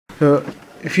So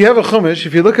if you have a Chumash,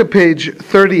 if you look at page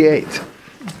 38,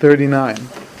 39,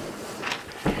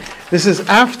 this is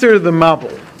after the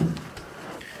Mabul.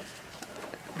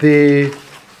 The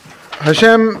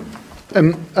Hashem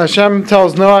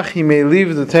tells Noach he may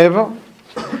leave the Teva,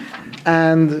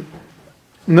 and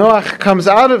Noach comes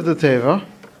out of the Teva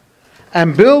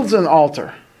and builds an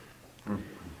altar.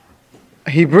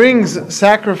 He brings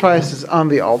sacrifices on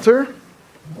the altar,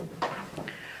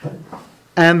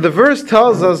 and the verse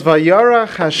tells us,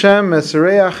 Vayarach Hashem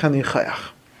Mesereach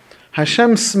Hanichayach.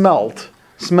 Hashem smelled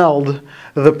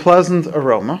the pleasant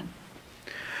aroma.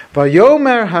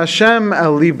 Vayomer Hashem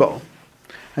el libo.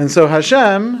 And so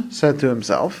Hashem said to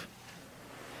himself,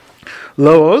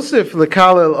 Lo osif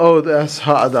lekalel od es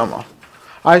ha'adama.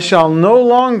 I shall no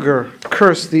longer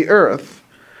curse the earth,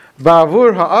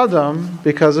 ba'avur ha'adam,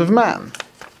 because of man.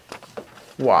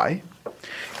 Why?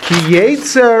 Ki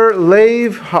yetzer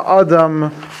leiv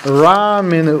ha'adam ra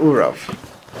min urav.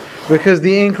 Because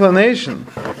the inclination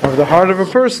of the heart of a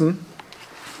person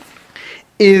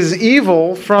is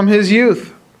evil from his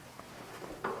youth.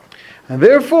 And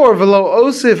therefore, v'lo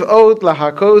osif ot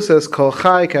lahakos es kol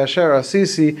chai kasher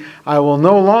asisi, I will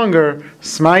no longer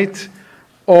smite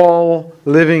all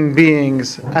living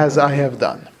beings as I have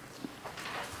done.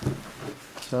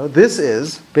 So this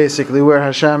is basically where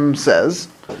Hashem says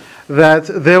that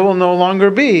there will no longer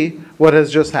be what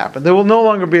has just happened. There will no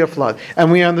longer be a flood.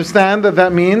 And we understand that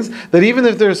that means that even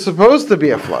if there's supposed to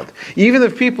be a flood, even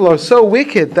if people are so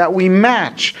wicked that we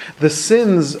match the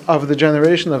sins of the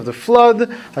generation of the flood,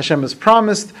 Hashem has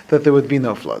promised that there would be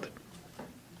no flood.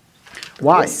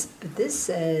 Why? But this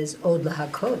says, Od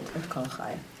lahakot et kol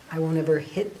chai. I won't ever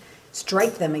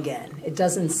strike them again. It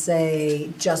doesn't say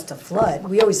just a flood.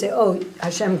 We always say, oh,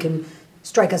 Hashem can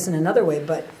strike us in another way,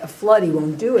 but a flood he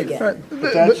won't do again. Right.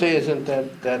 But that isn't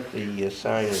that the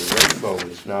sign of the rainbow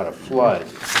is not a flood.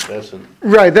 It doesn't.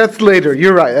 Right, that's later.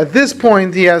 You're right. At this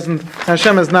point,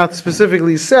 Hashem has not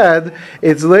specifically said.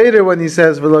 It's later when he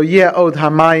says, "V'lo yeh od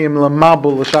hamayim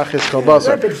lamabul l'shachis kol basar."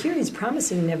 Right, but here he's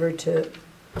promising never to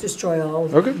destroy all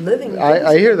living things.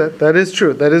 I hear that. That is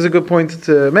true. That is a good point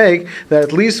to make, that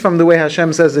at least from the way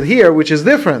Hashem says it here, which is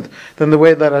different than the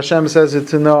way that Hashem says it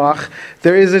to Noach,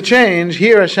 there is a change.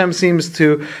 Here Hashem seems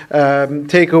to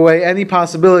take away any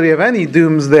possibility of any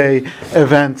doomsday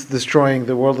event destroying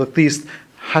the world. At least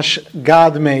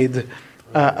God-made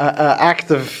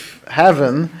act of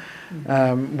heaven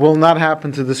will not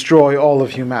happen to destroy all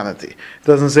of humanity. It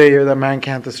doesn't say here that man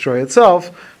can't destroy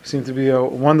itself. It seems to be a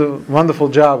wonderful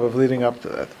job of leading up to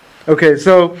that. Okay,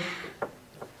 so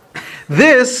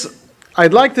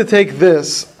I'd like to take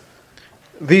these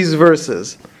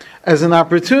verses as an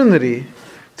opportunity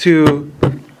to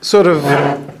sort of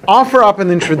offer up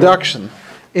an introduction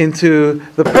into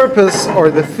the purpose or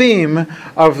the theme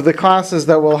of the classes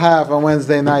that we'll have on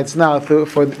Wednesday nights now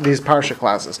for these Parsha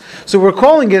classes. So we're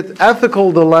calling it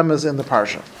Ethical Dilemmas in the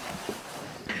Parsha.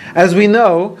 As we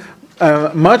know,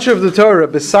 much of the Torah,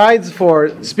 besides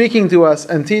for speaking to us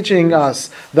and teaching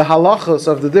us the halachos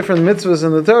of the different mitzvahs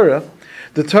in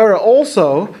the Torah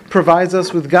also provides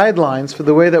us with guidelines for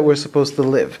the way that we're supposed to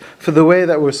live, for the way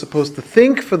that we're supposed to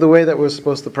think, for the way that we're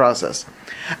supposed to process.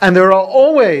 And there are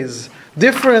always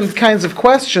different kinds of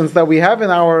questions that we have in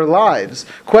our lives,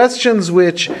 questions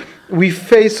which we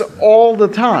face all the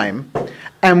time,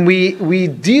 and we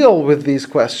deal with these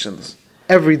questions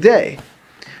every day.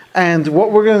 And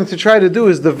what we're going to try to do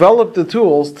is develop the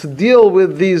tools to deal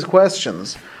with these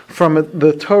questions from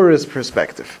the Torah's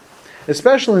perspective,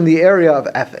 especially in the area of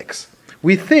ethics.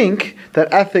 We think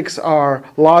that ethics are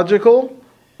logical,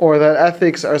 or that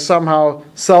ethics are somehow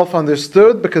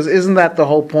self-understood, because isn't that the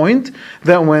whole point?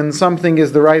 That when something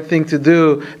is the right thing to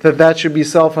do, that should be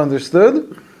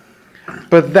self-understood?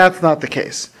 But that's not the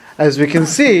case. As we can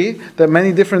see, that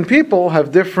many different people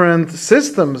have different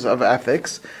systems of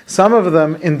ethics, some of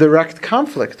them in direct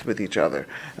conflict with each other.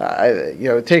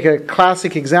 Take a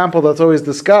classic example that's always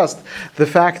discussed, the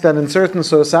fact that in certain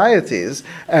societies,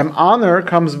 honor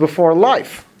comes before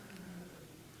life.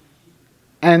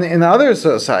 And in other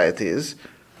societies,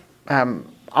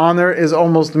 honor is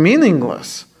almost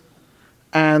meaningless.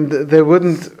 And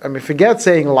they forget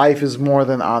saying life is more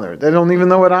than honor. They don't even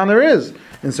know what honor is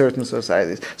in certain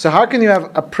societies. So how can you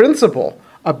have a principle,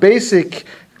 a basic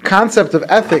concept of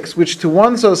ethics, which to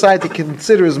one society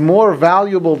considers more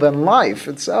valuable than life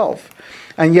itself,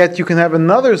 and yet you can have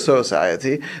another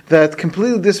society that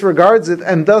completely disregards it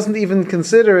and doesn't even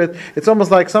consider it? It's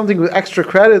almost like something with extra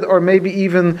credit, or maybe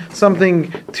even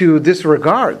something to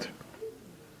disregard.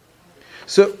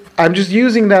 So I'm just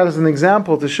using that as an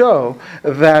example to show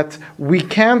that we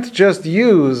can't just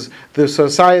use the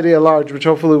society at large, which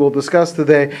hopefully we'll discuss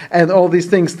today, and all these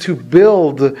things to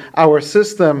build our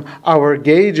system, our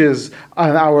gauges,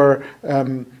 and our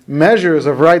measures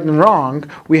of right and wrong.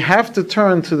 We have to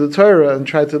turn to the Torah and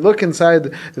try to look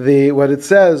inside what it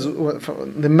says,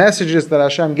 the messages that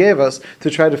Hashem gave us, to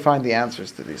try to find the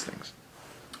answers to these things.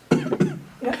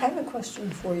 I have a question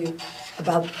for you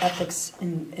about ethics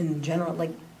in general.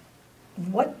 Like,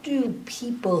 what do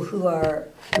people who are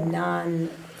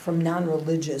from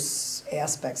non-religious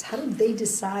aspects, how do they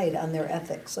decide on their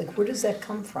ethics? Like, where does that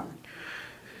come from?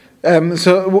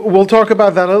 So we'll talk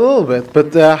about that a little bit,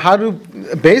 but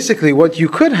basically what you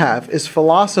could have is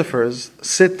philosophers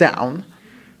sit around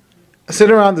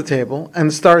the table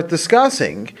and start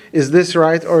discussing, is this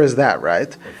right or is that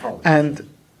right? And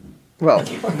well,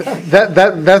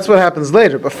 that's what happens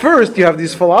later. But first you have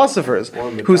these philosophers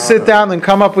who sit down and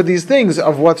come up with these things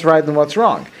of what's right and what's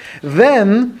wrong.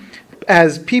 Then,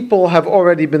 as people have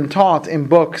already been taught in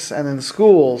books and in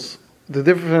schools, the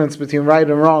difference between right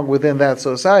and wrong within that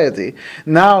society,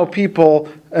 now people's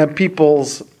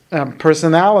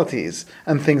personalities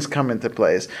and things come into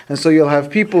place. And so you'll have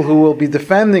people who will be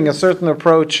defending a certain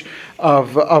approach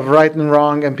of right and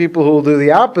wrong, and people who will do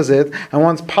the opposite. And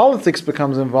once politics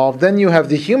becomes involved, then you have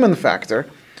the human factor,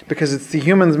 because it's the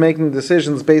humans making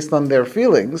decisions based on their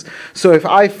feelings. So if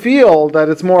I feel that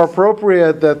it's more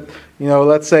appropriate that,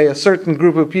 let's say a certain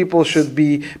group of people should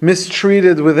be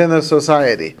mistreated within a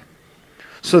society,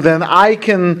 so then I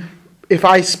can, if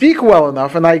I speak well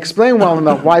enough and I explain well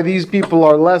enough why these people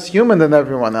are less human than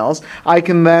everyone else, I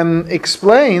can then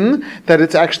explain that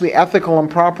it's actually ethical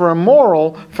and proper and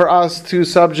moral for us to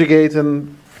subjugate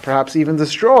and perhaps even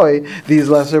destroy these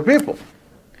lesser people.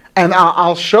 And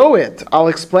I'll show it. I'll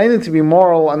explain it to be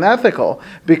moral and ethical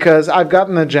because I've got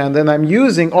an agenda and I'm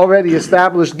using already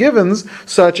established givens,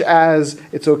 such as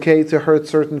it's okay to hurt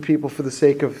certain people for the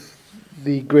sake of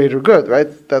the greater good,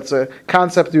 right? That's a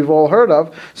concept we've all heard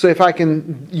of. So if I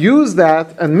can use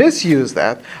that and misuse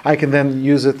that, I can then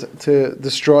use it to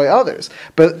destroy others.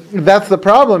 But that's the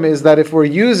problem, is that if we're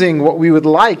using what we would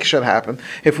like should happen,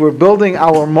 if we're building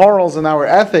our morals and our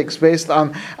ethics based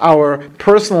on our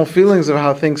personal feelings of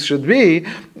how things should be,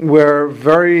 we're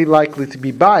very likely to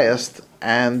be biased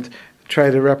and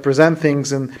try to represent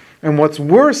things. And what's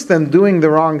worse than doing the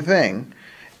wrong thing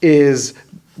is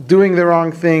doing the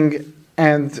wrong thing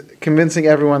and convincing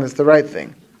everyone it's the right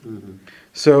thing. Mm-hmm.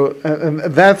 So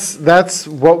that's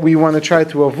what we want to try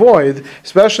to avoid,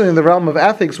 especially in the realm of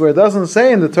ethics, where it doesn't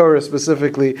say in the Torah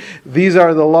specifically, these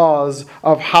are the laws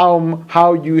of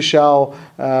how you shall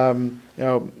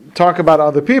talk about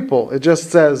other people. It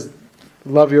just says,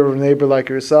 love your neighbor like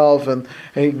yourself, and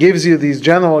it gives you these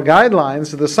general guidelines.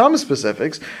 So there's some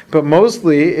specifics, but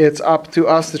mostly it's up to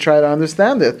us to try to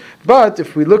understand it. But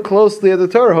if we look closely at the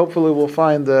Torah, hopefully we'll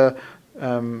find a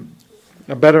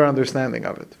better understanding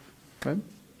of it. Right?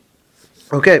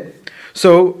 Okay,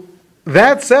 so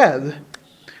that said,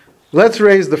 let's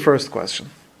raise the first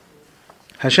question.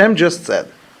 Hashem just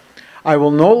said, I will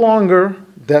no longer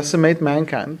decimate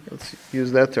mankind. Let's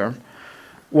use that term.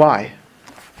 Why?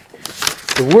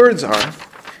 The words are,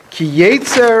 Ki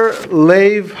yetzer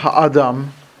leiv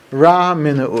ha'adam ra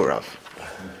min ha'urav.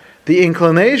 The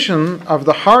inclination of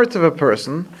the heart of a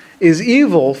person is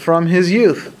evil from his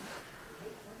youth.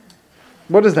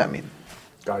 What does that mean?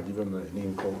 God gave him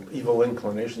an evil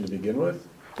inclination to begin with?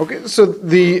 Okay, so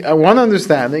the one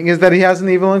understanding is that he has an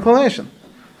evil inclination.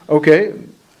 Okay,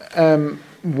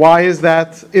 why is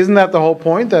that? Isn't that the whole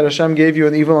point, that Hashem gave you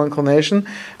an evil inclination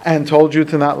and told you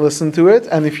to not listen to it,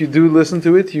 and if you do listen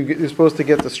to it, you're supposed to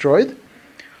get destroyed?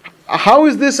 How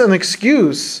is this an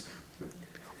excuse?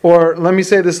 Or let me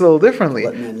say this a little differently.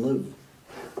 Let men live.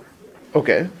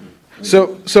 Okay.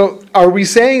 So are we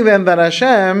saying then that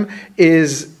Hashem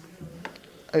is,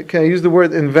 can I use the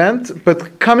word invent,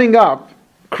 but coming up,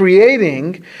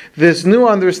 creating this new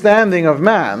understanding of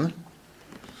man,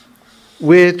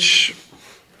 which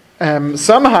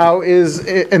somehow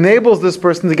enables this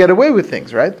person to get away with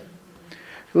things, right?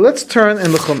 Let's turn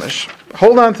in the Chumash.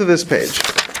 Hold on to this page.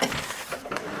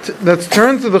 Let's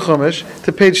turn to the Chumash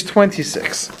to page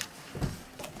 26.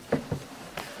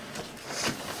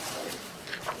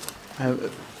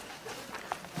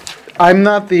 I'm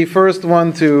not the first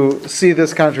one to see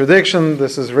this contradiction.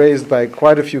 This is raised by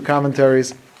quite a few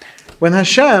commentaries. When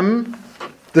Hashem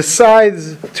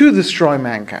decides to destroy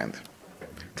mankind,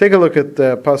 take a look at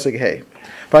Pasuk Hey.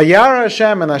 Vayar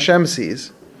Hashem, and Hashem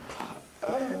sees.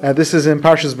 This is in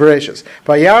Parshas Bereshis.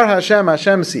 Vayar Hashem,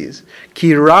 Hashem sees.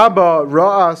 Ki rabba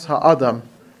ra'as ha'adam,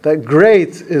 that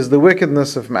great is the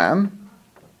wickedness of man.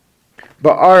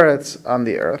 ba'aretz, on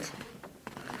the earth.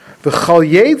 V'chol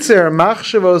yetzer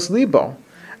machshavos libo,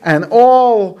 and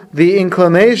all the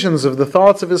inclinations of the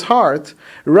thoughts of his heart,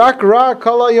 rak ra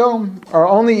kol hayom, are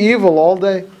only evil all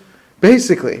day.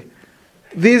 Basically,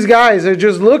 these guys are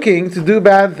just looking to do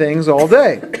bad things all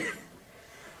day.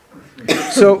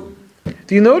 So,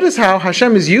 do you notice how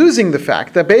Hashem is using the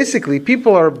fact that basically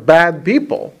people are bad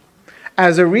people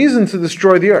as a reason to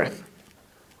destroy the earth?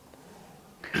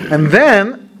 And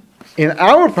then, in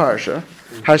our parsha,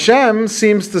 Hashem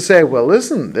seems to say, well,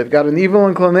 listen, they've got an evil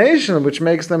inclination which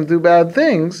makes them do bad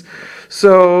things,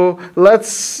 so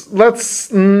let's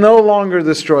no longer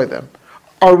destroy them.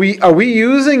 Are we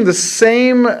using the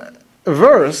same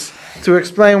verse to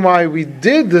explain why we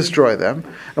did destroy them,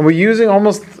 and we're using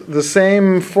almost the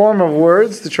same form of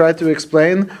words to try to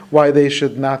explain why they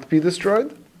should not be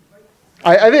destroyed?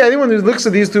 I think anyone who looks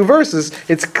at these two verses,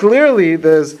 it's clearly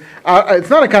it's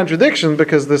not a contradiction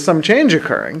because there's some change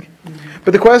occurring.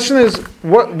 But the question is,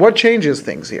 what changes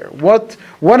things here?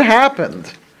 What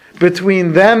happened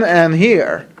between then and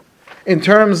here in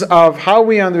terms of how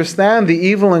we understand the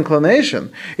evil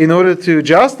inclination in order to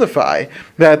justify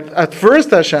that at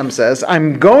first Hashem says,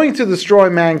 I'm going to destroy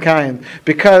mankind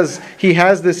because he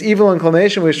has this evil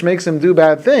inclination which makes him do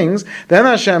bad things. Then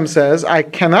Hashem says, I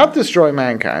cannot destroy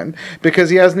mankind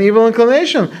because he has an evil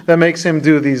inclination that makes him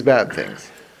do these bad things.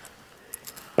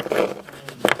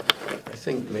 I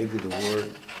think maybe the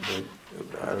word,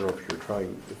 I don't know if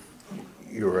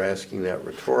you're asking that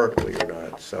rhetorically or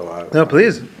not, so No,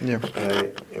 please. Yeah.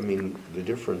 I mean, the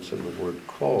difference in the word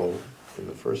kol in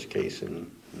the first case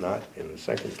and not in the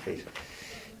second case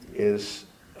is,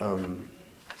 I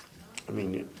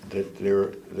mean, that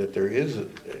there is,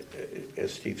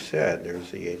 as Steve said,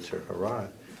 there's the Yetzer Hara,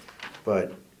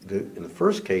 but in the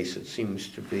first case it seems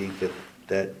to be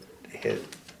that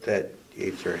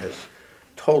Yetzer has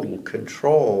total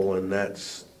control, and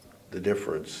that's the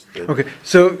difference. Okay,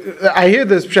 so I hear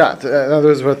this pshat. In other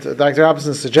words, what Dr.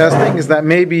 Robinson is suggesting is that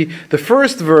maybe the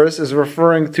first verse is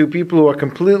referring to people who are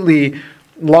completely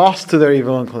lost to their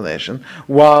evil inclination,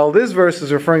 while this verse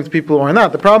is referring to people who are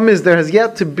not. The problem is there has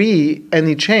yet to be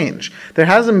any change. There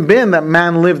hasn't been that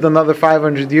man lived another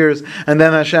 500 years and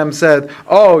then Hashem said,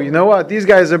 oh, you know what, these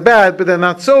guys are bad, but they're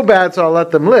not so bad, so I'll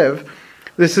let them live.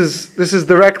 This is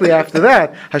directly after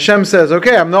that. Hashem says,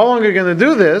 okay, I'm no longer going to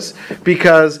do this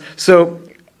because, so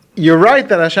you're right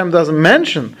that Hashem doesn't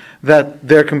mention that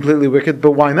they're completely wicked,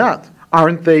 but why not?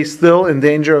 Aren't they still in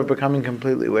danger of becoming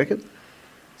completely wicked?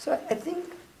 So I think,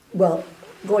 well,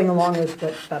 going along with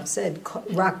what Bob said,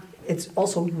 it's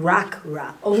also rak,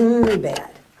 only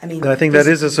bad. I mean, I think that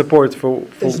is a support for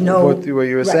what you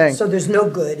were saying. So there's no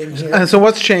good in here. And so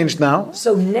what's changed now?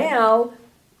 So now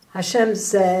Hashem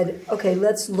said, okay,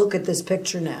 let's look at this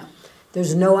picture now.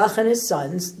 There's Noach and his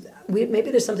sons.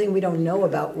 Maybe there's something we don't know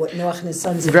about what Noach and his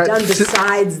sons have done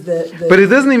besides the... But it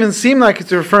doesn't even seem like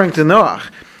it's referring to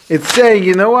Noach. It's saying,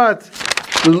 you know what?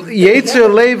 Yetzer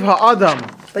Leiv Ha'adam.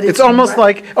 But it's almost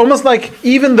like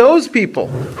even those people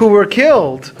who were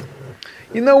killed,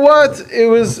 you know what? It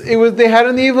was they had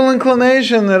an evil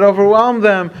inclination that overwhelmed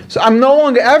them. So I'm no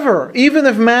longer ever, even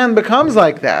if man becomes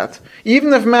like that,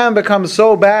 even if man becomes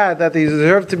so bad that they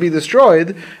deserve to be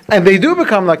destroyed, and they do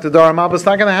become like the Dor HaMabul, it's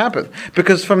not going to happen.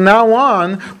 Because from now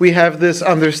on, we have this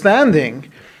understanding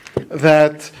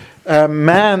that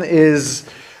man is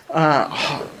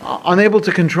unable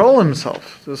to control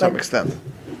himself to some extent.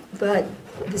 But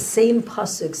the same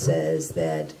pasuk says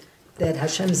that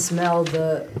Hashem smelled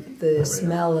the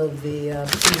smell of the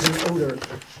pleasing odor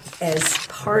as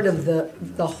part of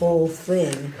the whole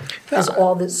thing. As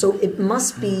all this, so it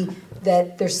must be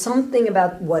that there's something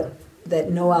about that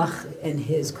Noach and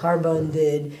his Kalman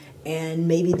did, and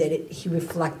maybe that he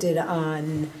reflected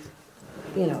on,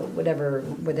 whatever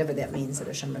that means that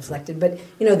Hashem reflected, but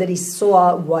that he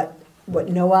saw what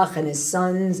Noach and his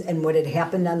sons and what had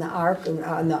happened on the ark,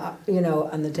 on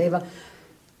the Teva.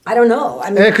 I don't know. I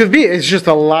mean, it could be. It's just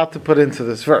a lot to put into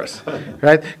this verse,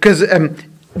 right? Because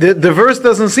the verse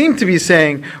doesn't seem to be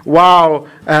saying, "Wow,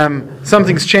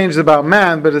 something's changed about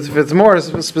man," but if it's more a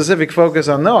specific focus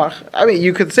on Noach, I mean,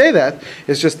 you could say that.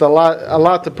 It's just a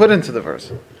lot to put into the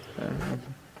verse.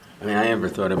 I mean, I never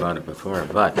thought about it before,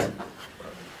 but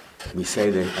we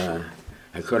say that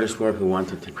HaKadosh Baruch Hu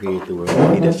wanted to create the world,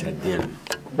 Midas Hadin.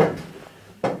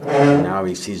 Now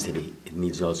he sees that it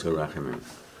needs also Rachamim.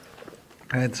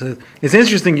 It's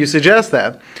interesting you suggest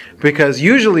that, because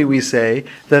usually we say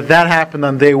that happened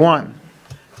on day one.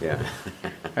 Yeah.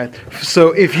 Right?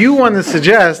 So if you want to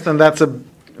suggest, and that's a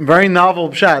very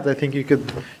novel pshat, I think you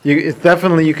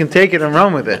can take it and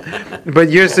run with it.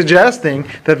 But you're suggesting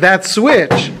that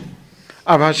switch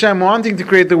of Hashem wanting to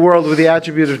create the world with the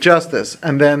attribute of justice,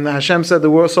 and then Hashem said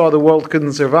saw the world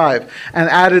couldn't survive, and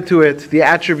added to it the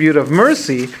attribute of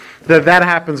mercy, that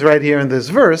happens right here in this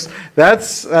verse.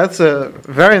 That's a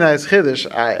very nice chiddush.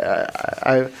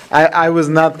 I was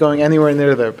not going anywhere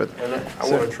near there, but And I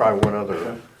want to try one other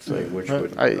thing, which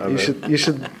would you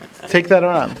should take that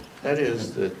around. that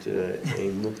is that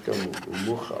a mukdam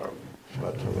umuchar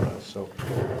b'Torah. So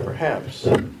perhaps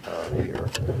here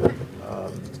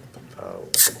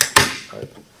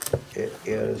it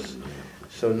is.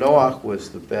 So Noach was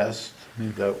the best.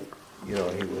 That he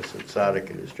was a tzaddik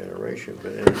in his generation,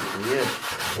 but in the end,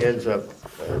 ends up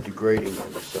degrading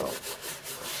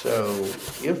himself. So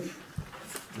if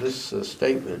this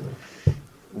statement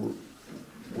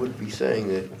would be saying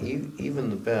that even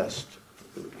the best,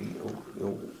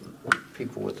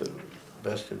 people with the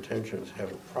best intentions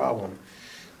have a problem,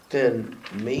 then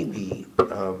maybe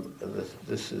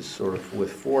this is sort of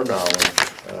with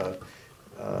foreknowledge.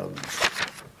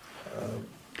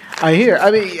 I hear. I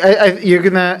mean, you're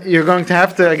going to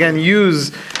have to again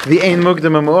use the Ein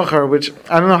Mukdam U'Me'uchar, which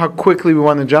I don't know how quickly we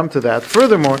want to jump to that.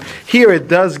 Furthermore, here it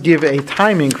does give a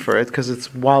timing for it because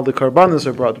it's while the Karbanos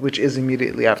are brought, which is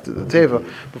immediately after the Teva,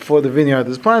 before the vineyard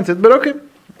is planted. But okay,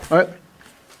 all right.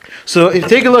 So if you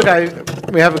take a look,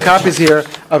 we have copies here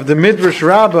of the Midrash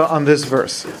Rabbah on this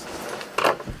verse.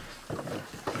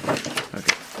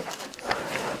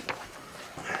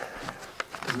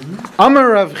 Amar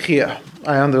Rav Chia.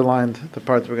 I underlined the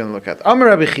part we're going to look at. Amar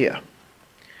Rabbi Chia.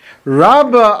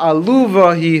 Rabba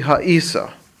aluva hi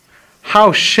ha'isa.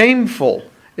 How shameful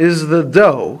is the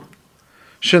dough,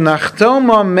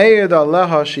 shenachtoma meid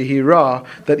aleha shehira,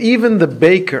 that even the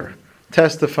baker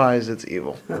testifies it's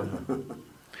evil.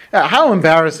 How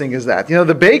embarrassing is that?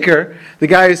 The baker, the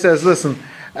guy who says, "Listen,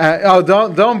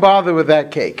 don't bother with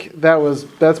that cake.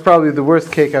 That's probably the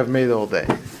worst cake I've made all day."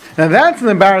 Now that's an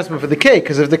embarrassment for the cake,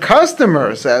 because if the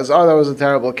customer says, "Oh, that was a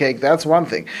terrible cake," that's one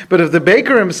thing. But if the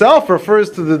baker himself refers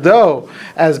to the dough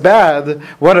as bad,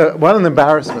 what an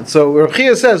embarrassment. So Rav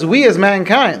Chia says, we as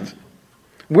mankind,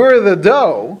 we're the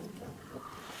dough,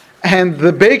 and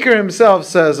the baker himself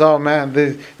says, "Oh man,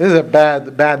 this is a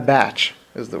bad batch,"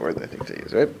 is the word I think to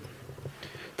use, right?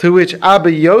 To which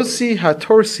Abba Yossi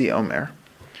HaTorsi Omer,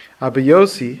 Abba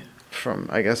Yossi, from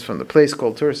the place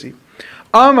called Torsi,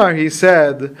 Amar, he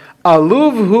said,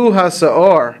 Aluv hu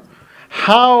hasaor,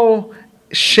 how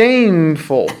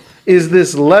shameful is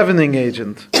this leavening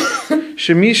agent,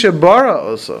 Shemisha bara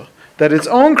also, that its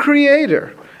own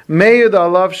creator, Meyud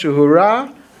alav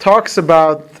shuhura, talks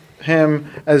about him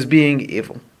as being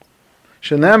evil.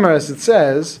 Shenemar, as it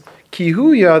says,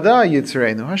 Kihu yada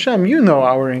yitzreinu, Hashem, you know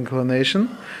our inclination.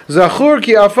 Zachur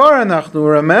ki afar anachnu,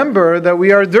 remember that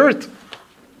we are dirt.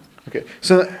 Okay,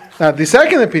 so now, the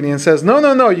second opinion says,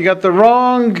 no, you got the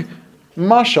wrong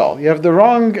mashal. You have the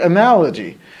wrong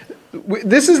analogy.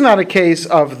 This is not a case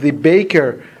of the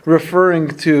baker referring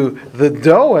to the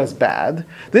dough as bad.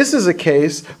 This is a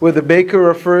case where the baker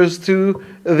refers to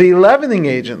the leavening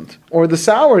agent or the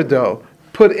sourdough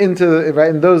put into, right?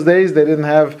 In those days, they didn't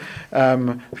have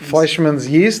Fleischmann's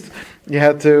yeast. You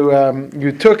had to,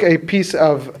 you took a piece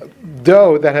of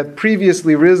dough that had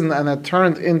previously risen and had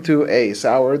turned into a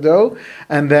sourdough,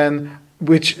 and then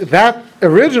that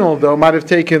original dough might have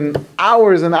taken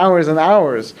hours and hours and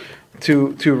hours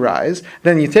to rise.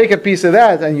 Then you take a piece of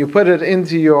that and you put it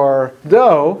into your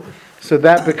dough, so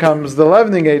that becomes the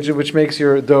leavening agent which makes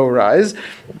your dough rise.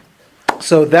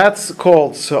 So that's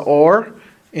called sa'or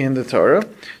in the Torah.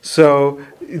 So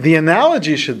the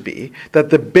analogy should be that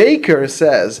the baker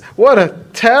says, "What a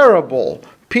terrible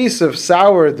piece of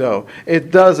sourdough. It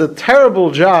does a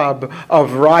terrible job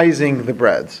of rising the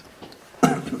bread."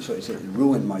 So he said, "It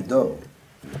ruined my dough."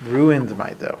 Ruined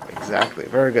my dough. Exactly.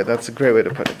 Very good. That's a great way to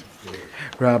put it.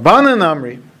 Rabbanan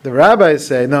Amri, the rabbis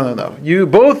say, no. You,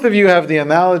 both of you have the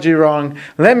analogy wrong.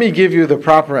 Let me give you the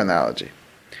proper analogy.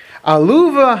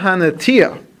 Aluva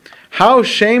hanatia. How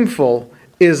shameful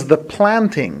is the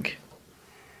planting,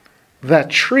 that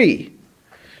tree,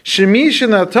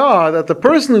 Shemishanata, that the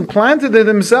person who planted it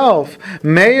himself,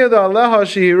 Meyad Aleha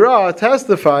Shehira,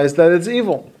 testifies that it's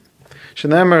evil.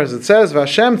 Shenemar, as it says,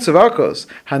 Vashem Tzavakos,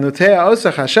 Hanutea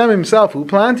Osach, Hashem himself who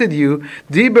planted you,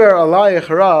 Diber Alayich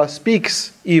Ra,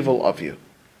 speaks evil of you.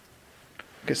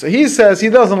 Okay, so he says he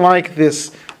doesn't like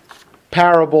this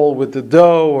parable with the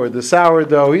dough or the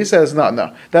sourdough. He says,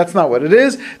 no, that's not what it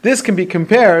is. This can be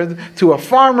compared to a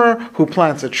farmer who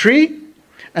plants a tree,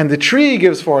 and the tree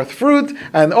gives forth fruit,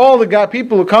 and all the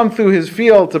people who come through his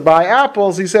field to buy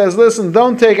apples, he says, listen,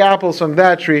 don't take apples from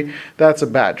that tree, that's a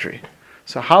bad tree.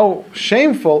 So how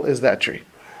shameful is that tree?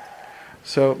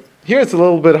 So here it's a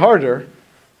little bit harder.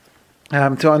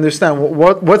 to understand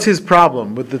what's his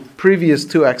problem with the previous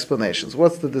two explanations.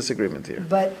 What's the disagreement here?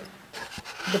 But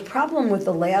the problem with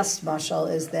the last mashal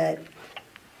is that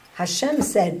Hashem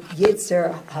said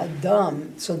Yetzer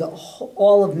Hadam, so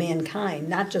all of mankind,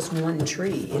 not just one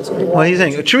tree. It's all Well, he's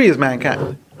saying a tree is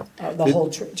mankind. the whole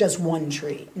tree, just one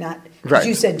tree, not. Right. Because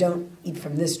you said don't eat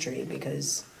from this tree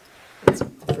because the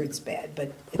fruit's bad,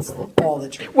 but it's all the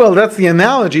tree. Well, that's the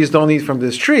analogies, don't eat from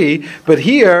this tree. But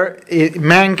here,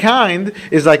 mankind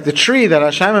is like the tree that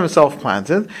Hashem himself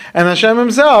planted, and Hashem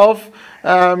himself,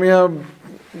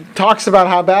 talks about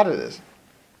how bad it is.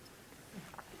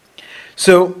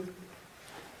 So,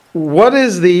 what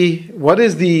is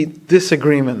the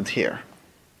disagreement here?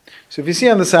 So if you see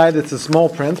on the side, it's a small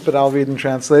print, but I'll read and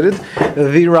translate it.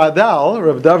 The Radal,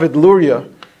 Rabbi David Luria,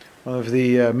 one of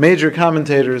the major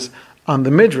commentators on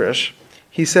the Midrash,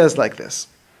 he says like this: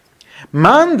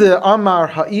 Man de Amar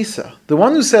Ha'isa, the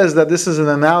one who says that this is an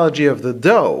analogy of the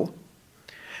dough,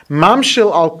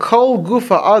 Mamshil al kol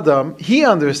gufa Adam, he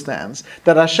understands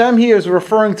that Hashem here is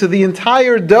referring to the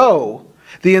entire dough,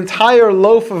 the entire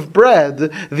loaf of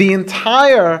bread, the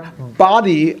entire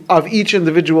body of each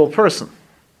individual person.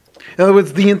 In other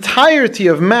words, the entirety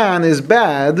of man is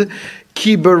bad,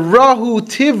 ki barahu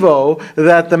tivo,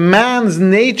 that the man's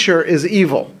nature is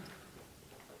evil.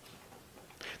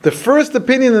 The first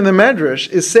opinion in the Medrash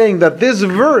is saying that this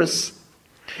verse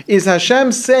is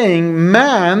Hashem saying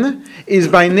man is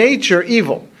by nature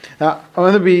evil. Now,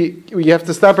 you have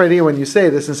to stop right here when you say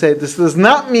this and say, this does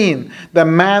not mean that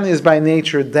man is by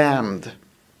nature damned.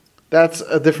 That's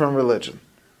a different religion.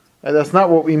 That's not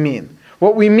what we mean.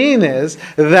 What we mean is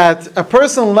that a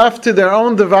person left to their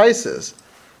own devices,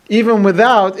 even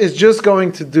without, is just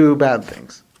going to do bad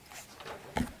things.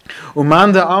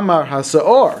 Umanda Amar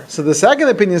Hasaor. So the second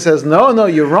opinion says, no,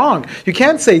 you're wrong. You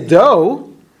can't say dough,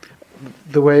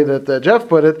 the way that Jeff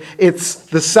put it. It's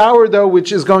the sourdough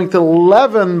which is going to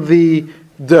leaven the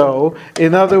dough.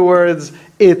 In other words,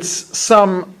 it's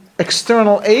some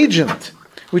external agent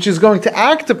which is going to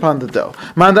act upon the dough.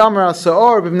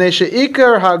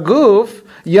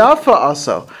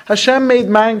 Hashem made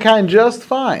mankind just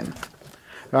fine.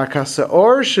 It's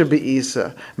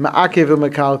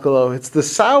the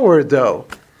sourdough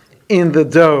in the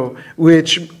dough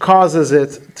which causes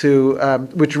it to,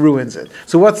 which ruins it.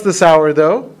 So what's the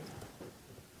sourdough?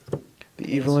 The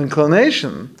evil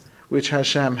inclination which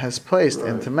Hashem has placed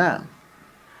into man.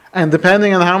 And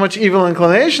depending on how much evil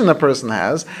inclination the person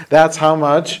has, that's how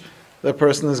much the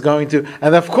person is going to.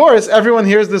 And of course, everyone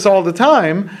hears this all the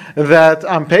time, that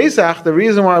on Pesach, the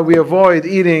reason why we avoid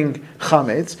eating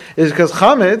chametz is because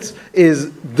chametz is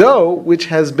dough which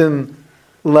has been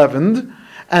leavened,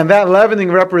 and that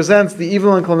leavening represents the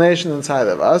evil inclination inside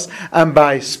of us. And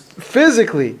by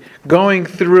physically going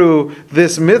through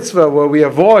this mitzvah where we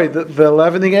avoid the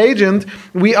leavening agent,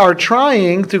 we are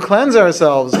trying to cleanse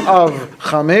ourselves of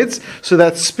chametz so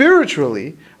that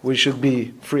spiritually we should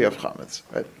be free of chametz.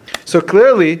 Right? So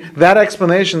clearly, that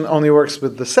explanation only works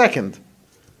with the second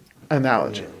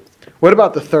analogy. What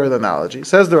about the third analogy?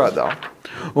 Says the Radal,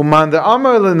 Uman de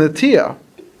Amar le'netia,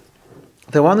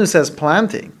 the one who says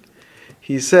planting,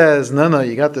 he says, no,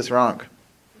 you got this wrong.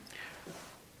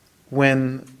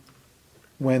 Why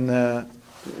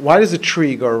does a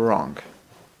tree go wrong?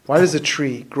 Why does a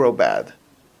tree grow bad?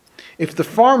 If the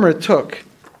farmer took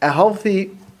a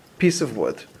healthy piece of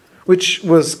wood, which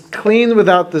was clean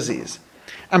without disease,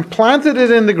 and planted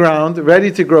it in the ground,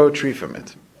 ready to grow a tree from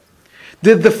it,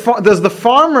 does the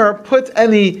farmer put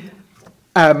anything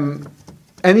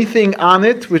on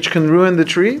it which can ruin the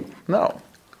tree? No.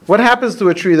 What happens to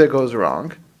a tree that goes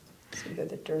wrong?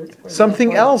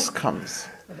 Something else comes.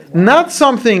 Not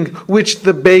something which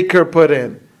the baker put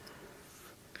in,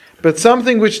 but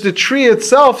something which the tree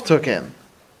itself took in.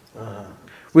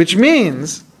 Which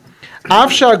means,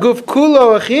 Avshaguf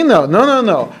kulo achino.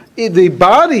 No. The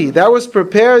body that was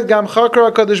prepared, Gam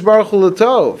Chakra Kadosh Baruch Hu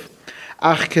L'tov.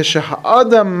 Ach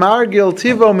keshahadam margil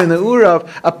tivo minaurav.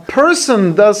 A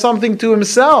person does something to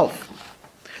himself.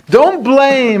 Don't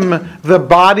blame the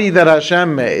body that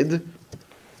Hashem made.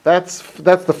 That's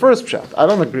the first pshat. I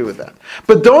don't agree with that.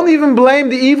 But don't even blame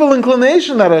the evil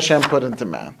inclination that Hashem put into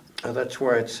man. That's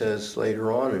where it says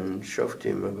later on in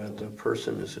Shoftim about the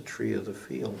person is a tree of the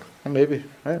field. Maybe,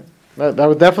 right? That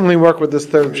would definitely work with this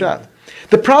third pshat.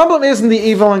 The problem isn't the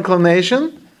evil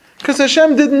inclination, because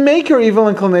Hashem didn't make your evil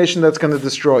inclination that's going to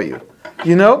destroy you.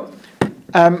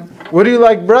 What do you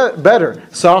like better,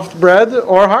 soft bread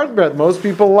or hard bread? Most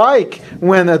people like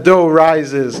when a dough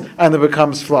rises and it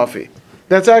becomes fluffy.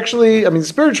 That's actually,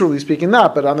 spiritually speaking,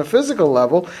 not, but on a physical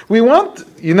level, we want,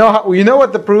 you know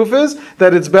what the proof is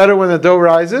that it's better when the dough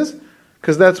rises?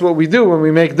 because that's what we do when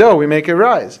we make dough. We make it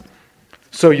rise.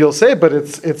 So you'll say, but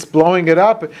it's blowing it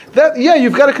up.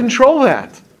 You've got to control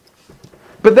that.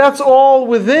 But that's all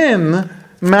within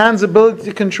man's ability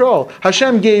to control.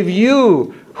 Hashem gave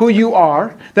you who you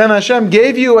are, then Hashem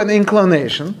gave you an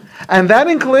inclination, and that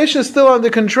inclination is still under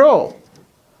control.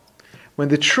 When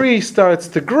the tree starts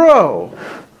to grow,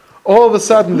 all of a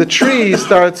sudden the tree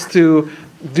starts to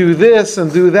do this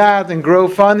and do that and grow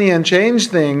funny and change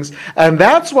things, and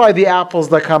that's why the apples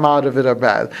that come out of it are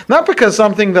bad. Not because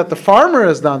something that the farmer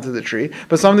has done to the tree,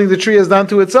 but something the tree has done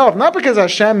to itself. Not because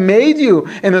Hashem made you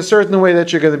in a certain way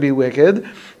that you're going to be wicked,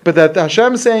 but that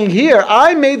Hashem's saying here,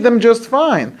 I made them just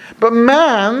fine. But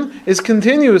man is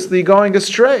continuously going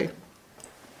astray.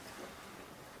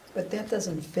 But that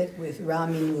doesn't fit with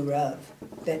Ramin Urav.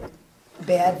 That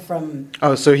bad from...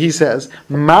 Oh, so he says,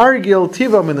 Margil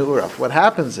tiva min uraf. What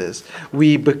happens is,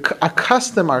 we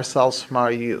accustom ourselves from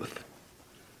our youth.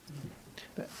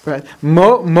 Right?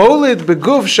 Molid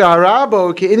beguf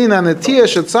sha'arabo ke'inin anatiya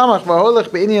shetzamach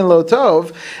v'holech be'inyan lo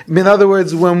tov. In other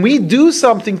words, when we do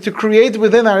something to create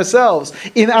within ourselves,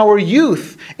 in our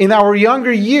youth, in our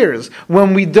younger years,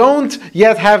 when we don't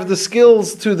yet have the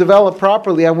skills to develop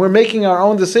properly, and we're making our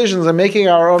own decisions and making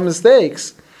our own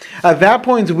mistakes, at that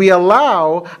point we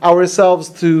allow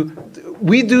ourselves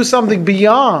we do something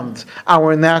beyond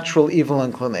our natural evil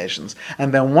inclinations.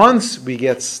 And then once we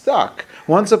get stuck,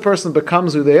 once a person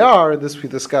becomes who they are, this we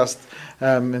discussed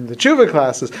in the tshuva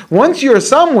classes, once you're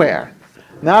somewhere,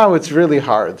 now it's really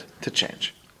hard to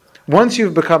change. Once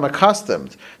you've become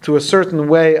accustomed to a certain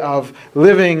way of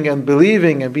living and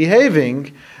believing and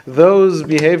behaving, those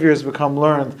behaviors become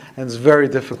learned, and it's very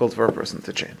difficult for a person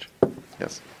to change.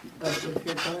 Yes? But if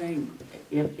you're going,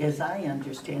 as I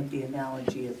understand the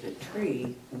analogy of the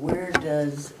tree, where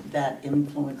does that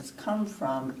influence come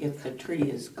from? If the tree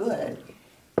is good,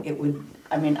 it would,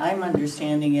 I'm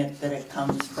understanding it that it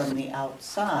comes from the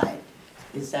outside.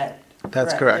 Is that correct?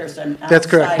 That's correct. There's an That's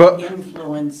correct. outside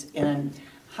influence, and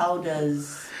how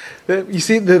does... You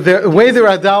see, the way the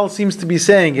Radal seems to be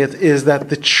saying it is that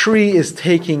the tree is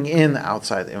taking in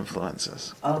outside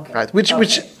influences. Okay. Right? Which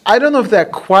I don't know if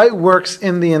that quite works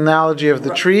in the analogy of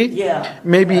the tree. Yeah.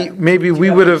 Maybe we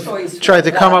have would a have choice tried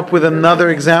to for come that. up with another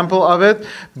example of it,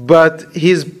 but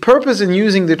his purpose in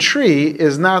using the tree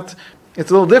is not... It's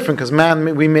a little different because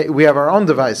we have our own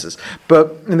devices.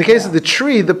 But in the case of the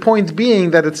tree, the point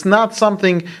being that it's not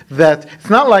something that, it's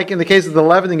not like in the case of the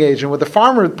leavening agent, where the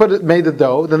farmer made the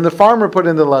dough, then the farmer put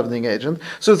in the leavening agent.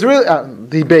 So it's really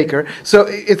the baker. So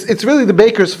it's really the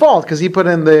baker's fault because he put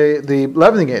in the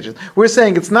leavening agent. We're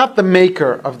saying it's not the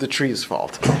maker of the tree's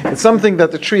fault. It's something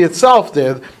that the tree itself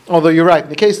did. Although you're right, in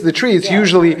the case of the tree, it's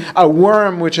usually a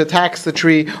worm which attacks the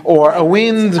tree, or a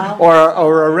wind,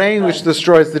 or a rain which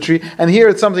destroys the tree. And here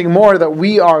it's something more that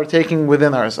we are taking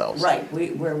within ourselves. Right,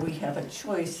 where we have a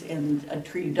choice and a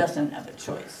tree doesn't have a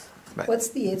choice. Right. What's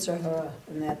the Yetzer Hara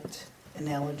in that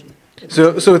analogy?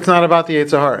 So it's not about the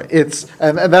Yetzer Hara. It's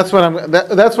and that's what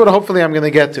that's what hopefully I'm going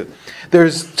to get to.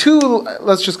 There's two.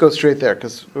 Let's just go straight there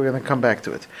because we're going to come back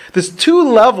to it. There's two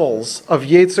levels of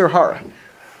Yetzer Hara.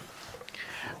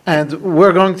 And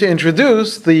we're going to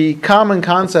introduce the common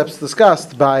concepts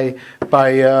discussed by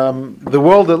the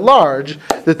world at large,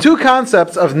 the two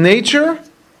concepts of nature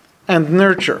and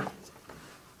nurture.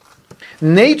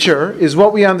 Nature is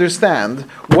what we understand,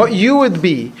 what you would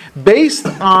be based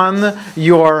on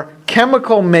your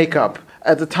chemical makeup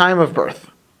at the time of birth,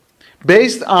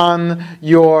 based on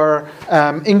your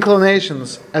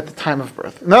inclinations at the time of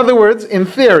birth. In other words, in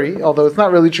theory, although it's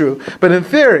not really true, but in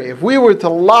theory, if we were to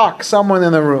lock someone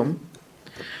in a room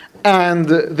and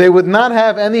they would not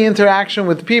have any interaction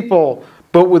with people,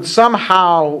 but would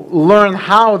somehow learn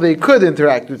how they could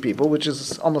interact with people, which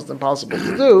is almost impossible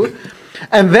to do,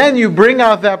 and then you bring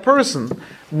out that person,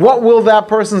 what will that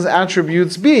person's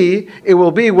attributes be? It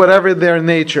will be whatever their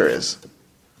nature is.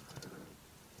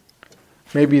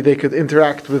 Maybe they could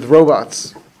interact with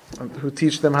robots who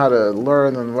teach them how to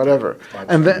learn and whatever.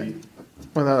 And then,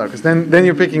 because then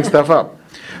you're picking stuff up.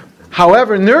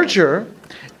 However, nurture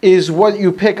is what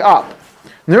you pick up.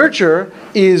 Nurture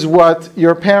is what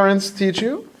your parents teach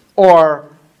you, or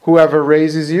whoever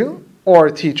raises you, or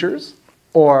teachers,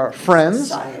 or friends,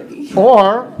 Society.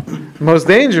 or, most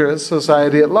dangerous,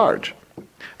 society at large.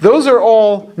 Those are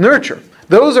all nurture.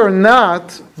 Those are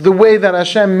not the way that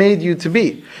Hashem made you to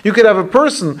be. You could have a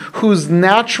person whose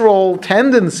natural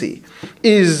tendency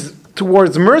is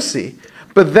towards mercy,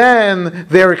 but then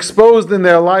they're exposed in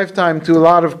their lifetime to a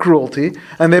lot of cruelty,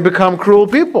 and they become cruel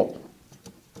people.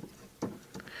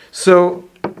 So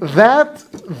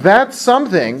that's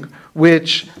something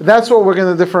which, that's what we're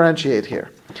going to differentiate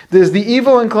here. There's the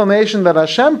evil inclination that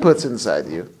Hashem puts inside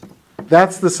you.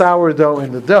 That's the sourdough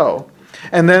in the dough.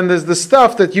 And then there's the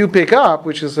stuff that you pick up,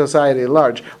 which is society at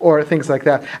large, or things like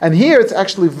that. And here it's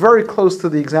actually very close to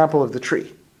the example of the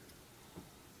tree.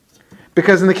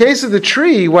 Because in the case of the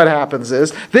tree, what happens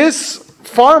is, this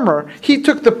farmer, he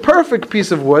took the perfect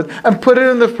piece of wood and put it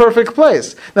in the perfect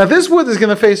place. Now this wood is going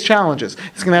to face challenges.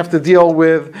 It's going to have to deal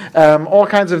with all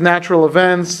kinds of natural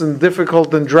events and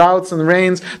difficult and droughts and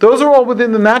rains. Those are all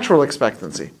within the natural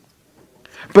expectancy.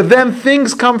 But then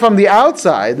things come from the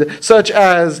outside, such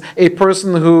as a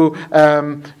person who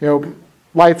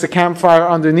lights a campfire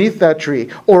underneath that tree,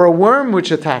 or a worm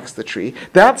which attacks the tree.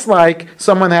 That's like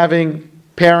someone having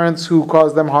parents who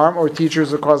cause them harm, or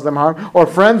teachers who cause them harm, or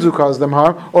friends who cause them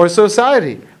harm, or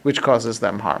society which causes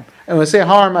them harm. And when I say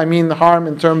harm, I mean harm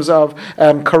in terms of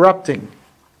corrupting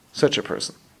such a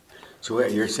person. So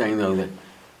what you're saying, though, that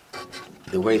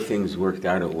the way things worked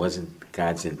out, it wasn't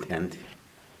God's intent?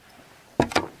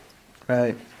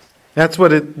 Right. That's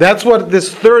what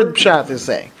this third pshat is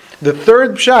saying. The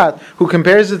third pshat, who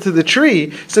compares it to the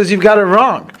tree, says you've got it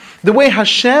wrong. The way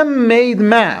Hashem made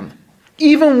man,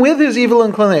 even with his evil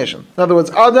inclination. In other words,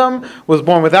 Adam was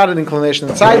born without an inclination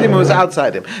inside him, it was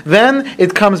outside him. Then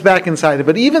it comes back inside him.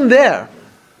 But even there,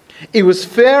 it was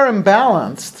fair and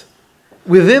balanced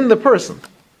within the person.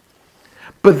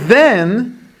 But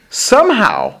then,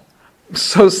 somehow,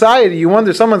 society, you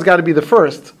wonder, someone's got to be the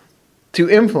first to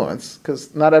influence,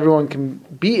 because not everyone can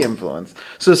be influenced.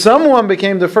 So someone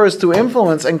became the first to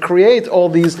influence and create all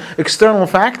these external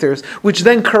factors, which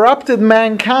then corrupted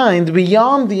mankind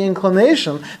beyond the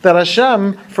inclination that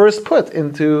Hashem first put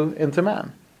into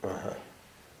man.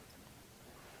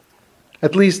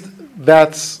 At least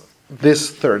that's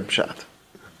this third pshat.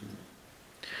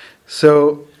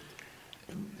 So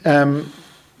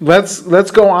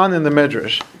let's go on in the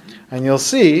Midrash, and you'll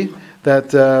see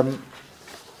that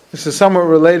this is somewhat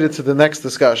related to the next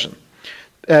discussion.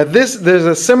 There's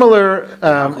a similar.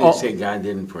 How can you say God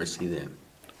didn't foresee that?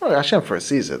 Well, Hashem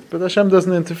foresees it, but Hashem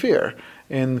doesn't interfere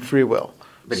in free will.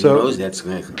 But he knows that's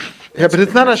going to. Yeah, but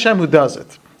it's not Hashem who does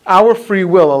it. Our free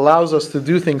will allows us to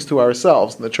do things to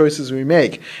ourselves, and the choices we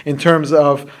make in terms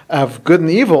of good and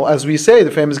evil, as we say,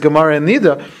 the famous Gemara in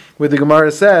Nida, where the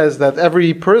Gemara says that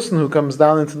every person who comes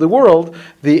down into the world,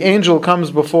 the angel comes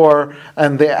before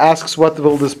and they asks, what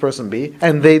will this person be?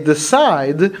 And they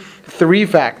decide three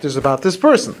factors about this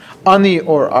person. Ani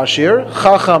or Ashir,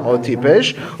 Chacham or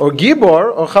Tipesh, or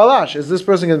Gibor or Chalash. Is this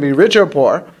person going to be rich or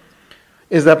poor?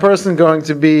 Is that person going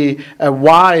to be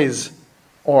wise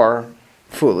or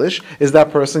foolish? Is that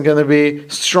person going to be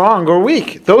strong or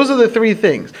weak? Those are the three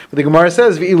things. But the Gemara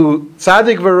says, V'ilu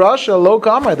tzaddik v'rasha lo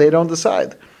kamar, they don't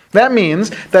decide. That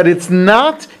means that it's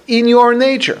not in your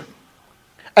nature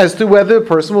as to whether a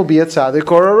person will be a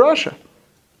tzaddik or a rasha.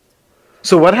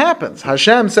 So what happens?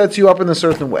 Hashem sets you up in a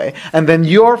certain way, and then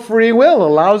your free will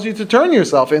allows you to turn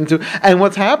yourself into, and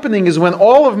what's happening is when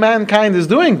all of mankind is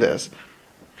doing this.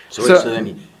 So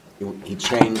then he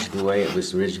changed the way it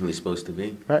was originally supposed to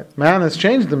be? Right. Man has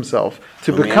changed himself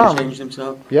to Man become. changed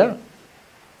himself? Yeah.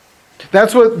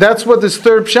 That's what this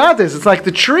third pshat is. It's like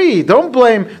the tree. Don't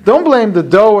blame the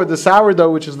dough or the sourdough,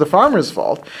 which is the farmer's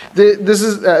fault. This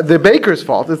is the baker's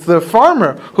fault. It's the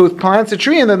farmer who plants a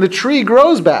tree, and then the tree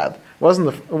grows bad. It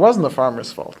wasn't the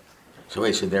farmer's fault. So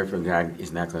therefore God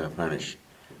is not going to punish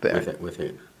with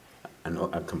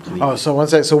a complete. Oh,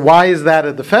 so why is that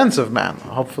a defense of man?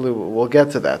 Hopefully we'll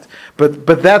get to that.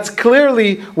 But that's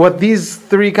clearly what these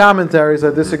three commentaries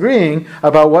are disagreeing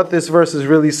about. What this verse is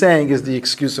really saying is the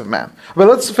excuse of man. But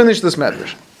let's finish this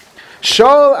medrash.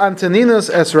 Shaul Antoninus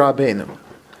es Rabbeinu.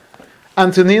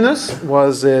 Antoninus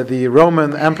was the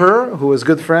Roman emperor who was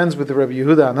good friends with Rabbi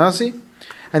Yehuda Anasi,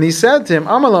 and he said to him,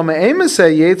 "Amalo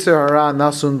me'emiseh yetzer hara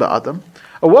nasun ba'adam."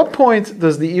 At what point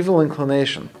does the evil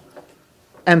inclination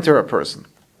enter a person?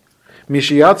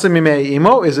 Mishiyatze mimei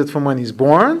imo, is it from when he's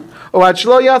born? Or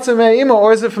achlo yatze mimei imo,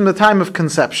 or is it from the time of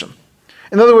conception?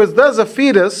 In other words, does a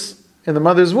fetus in the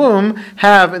mother's womb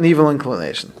have an evil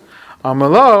inclination?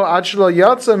 Amalo achlo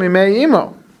yatze mimei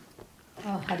imo.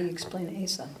 Oh, how do you explain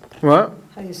Esav? What?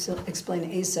 How do you explain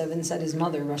Esav inside his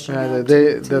mother rushing Yeah, out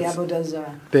they- to the that's- Avodah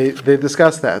Zarah? They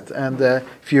discuss that, and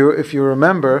if you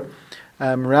remember,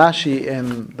 Rashi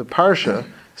in the Parsha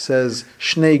says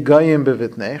Shnei Goyim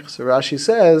bevitnech. So Rashi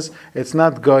says it's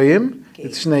not Goyim,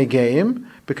 it's Shnei Goyim,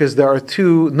 because there are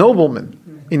two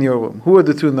noblemen in your womb. Who are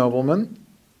the two noblemen?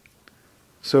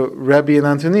 So Rabbi and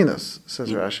Antoninus,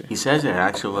 says Rashi. He says it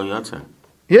actually Yotza.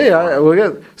 Yeah, we'll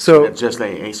get so. Just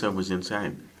like Esau was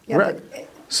inside. Yeah, Right. but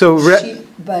So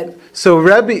but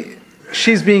Rabbi,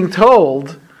 she's being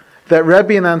told that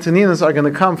Rabbi and Antoninus are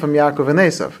going to come from Yaakov and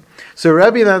Esav. So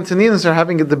Rabbi and Antoninus are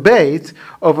having a debate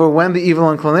over when the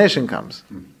evil inclination comes.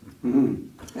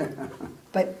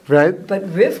 But Right? But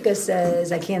Rivka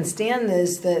says, I can't stand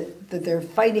this, that they're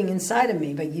fighting inside of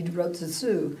me, but Yid wrote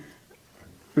Tzu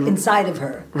inside of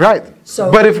her. Right. So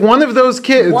but if one of those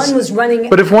kids, one was running.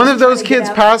 but if one of those trying to kids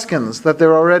get out. paskins that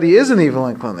there already is an evil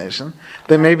inclination,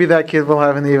 then maybe that kid will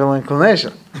have an evil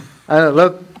inclination. I don't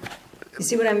know. You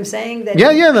see what I'm saying? That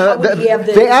Yeah, no, how would he have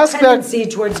the they ask that- tendency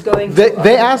towards going.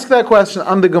 They ask that question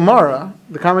on the Gemara.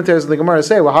 The commentators of the Gemara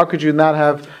say, well, how could you not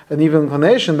have an evil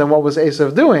inclination? Then what was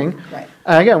Esav doing? Right.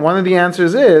 And again, one of the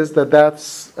answers is that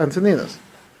that's Antoninus.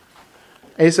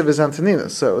 Esav is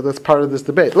Antoninus, so that's part of this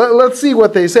debate. Let's see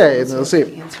what they say, and we'll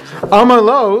see. Amar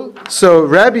lo, so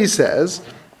Rabbi says,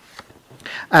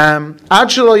 Ad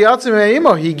shelo yatzeh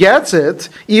me'imo, he gets it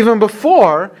even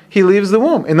before he leaves the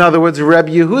womb. In other words,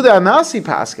 Rabbi Yehuda Anasi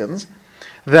paskins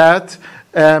that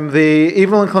the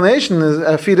evil inclination is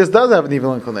a fetus does have an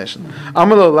evil inclination.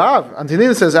 Amar lo lav,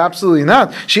 Antoninus says absolutely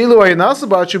not. Shilu ayinasu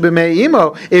ba'achu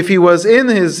b'me'imo,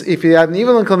 if he had an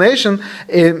evil inclination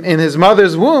in his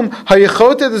mother's womb,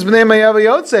 hayechotet is b'nei mayav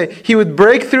yotze, he would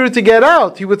break through to get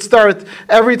out. He would start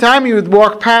every time he would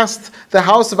walk past the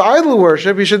house of idol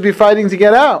worship. He should be fighting to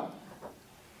get out.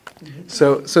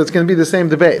 So it's going to be the same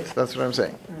debate. That's what I'm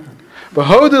saying. But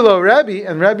hodelo Rabbi,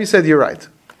 and Rabbi said, you're right.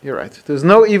 You're right. There's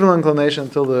no evil inclination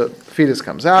until the fetus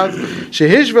comes out.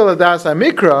 Shehishvel adas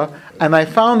amikra, and I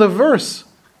found a verse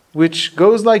which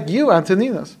goes like you,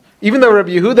 Antoninus. Even though Rabbi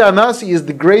Yehuda Anasi is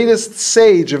the greatest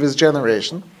sage of his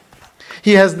generation,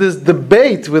 he has this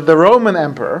debate with the Roman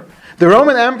emperor. The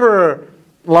Roman emperor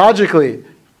logically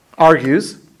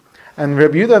argues, and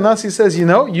Rabbi Yehuda Anasi says,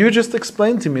 you just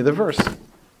explained to me the verse.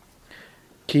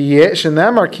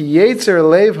 Shenamar ki yetzer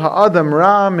leiv ha'adam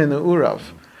ra min urav.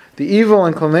 The evil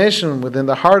inclination within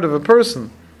the heart of a person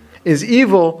is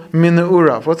evil min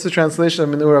urav. What's the translation of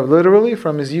min urav? Literally,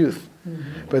 from his youth.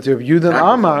 Mm-hmm. But Rabbi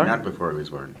Yehuda Amar, not before he was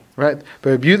born. Right. But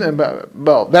Rabbi Yehuda,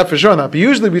 well, that for sure not. But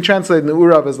usually we translate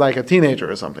urav as like a teenager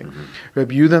or something. Mm-hmm.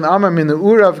 Rabbi Yehuda Amar min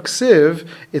urav ksiv.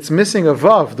 It's missing a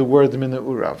vav, the word min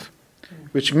urav,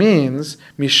 which means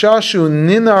mishashu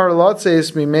ninar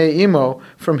lotzeis mimei imo,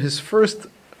 from his first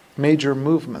major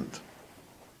movement,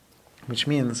 which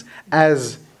means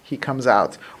as he comes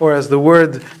out, or as the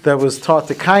word that was taught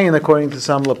to Cain, according to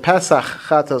some, lepesach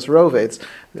chatas rovetz,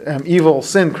 evil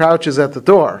sin crouches at the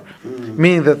door,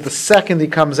 meaning that the second he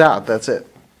comes out, that's it.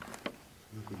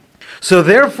 So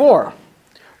therefore,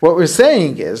 what we're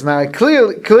saying is, now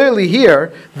clearly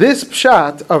here, this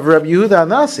pshat of Rabbi Yehuda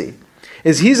Anasi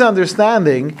is he's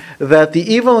understanding that the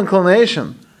evil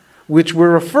inclination which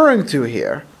we're referring to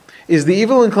here is the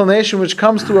evil inclination which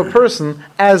comes to a person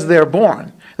as they're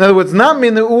born. In other words, not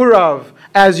min urav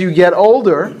as you get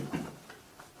older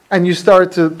and you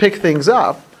start to pick things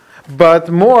up, but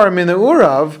more min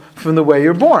urav from the way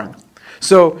you're born.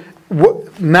 So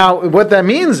now what that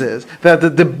means is that the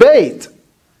debate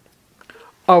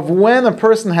of when a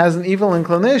person has an evil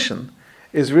inclination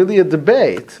is really a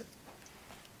debate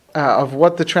of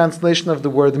what the translation of the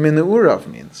word min urav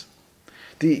means.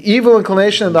 The evil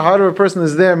inclination in the heart of a person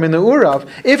is there min urav.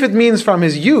 If it means from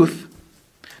his youth,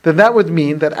 then that would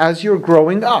mean that as you're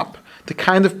growing up, the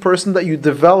kind of person that you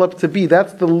develop to be,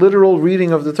 that's the literal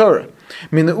reading of the Torah.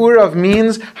 Min urav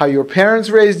means how your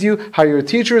parents raised you, how your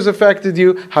teachers affected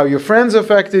you, how your friends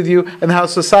affected you, and how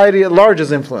society at large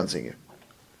is influencing you.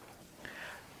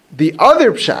 The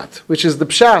other pshat, which is the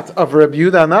pshat of Rabbi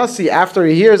Yehuda Anasi after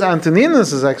he hears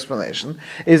Antoninus' explanation,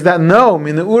 is that no,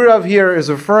 min urav here is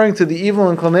referring to the evil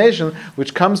inclination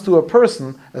which comes to a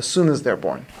person as soon as they're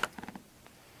born.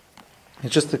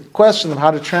 It's just a question of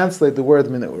how to translate the word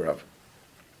min urav.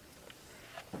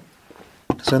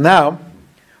 So now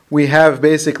we have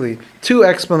basically two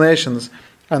explanations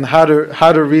on how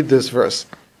to read this verse.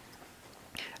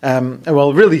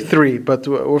 Well, really three, but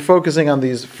we're focusing on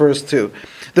these first two.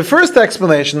 The first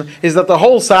explanation is that the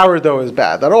whole sourdough is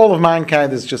bad, that all of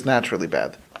mankind is just naturally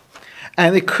bad.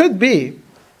 And it could be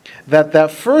that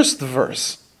first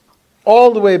verse,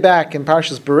 all the way back in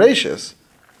Parshas Bereshis,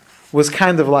 was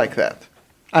kind of like that.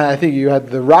 I think you had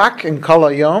the rock in Kol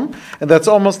Hayom, and that's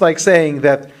almost like saying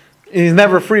that he's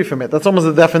never free from it. That's almost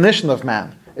the definition of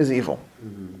man, is evil.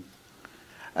 Mm-hmm.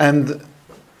 And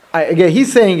again,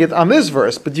 he's saying it on this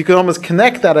verse, but you could almost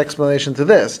connect that explanation to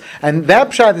this. And that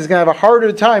pshat is going to have a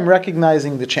harder time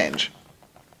recognizing the change.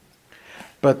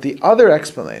 But the other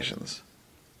explanations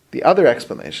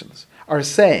are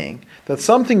saying that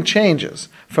something changes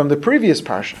from the previous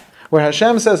parsha, where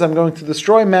Hashem says, I'm going to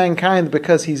destroy mankind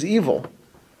because he's evil.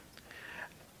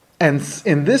 And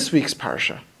in this week's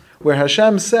parsha, where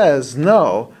Hashem says,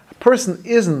 no, a person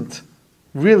isn't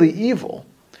really evil.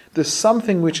 There's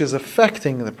something which is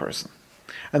affecting the person.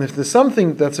 And if there's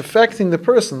something that's affecting the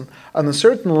person, on a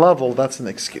certain level, that's an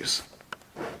excuse.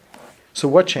 So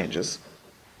what changes?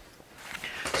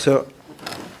 So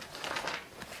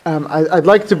I'd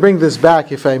like to bring this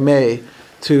back, if I may,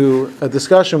 to a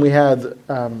discussion we had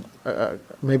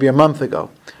maybe a month ago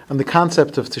on the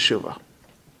concept of teshuvah.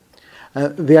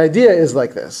 The idea is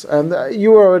like this, and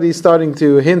you were already starting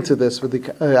to hint to this with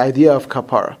the idea of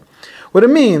kapara. What it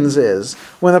means is,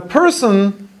 when a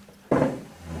person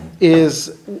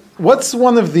what's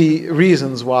one of the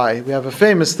reasons why we have a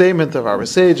famous statement of our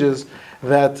sages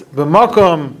that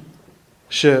b'makom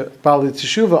she'bali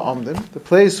teshuva omdim, the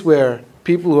place where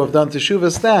people who have done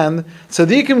teshuva stand,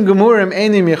 tzadikim gemurim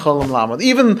einim yecholim lamod.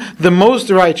 Even the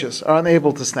most righteous are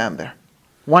unable to stand there.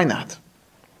 Why not?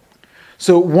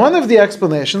 So one of the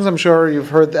explanations, I'm sure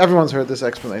everyone's heard this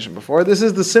explanation before, this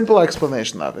is the simple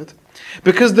explanation of it,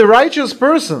 because the righteous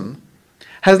person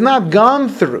has not gone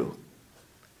through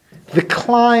the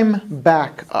climb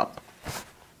back up.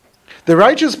 The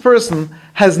righteous person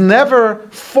has never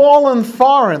fallen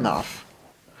far enough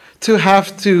to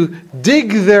have to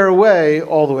dig their way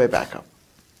all the way back up.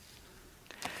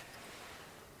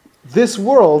 This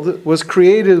world was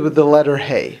created with the letter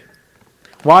Hey.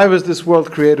 Why was this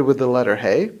world created with the letter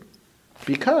Hey?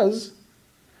 Because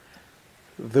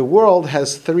the world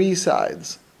has three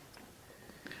sides.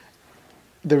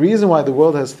 The reason why the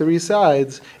world has three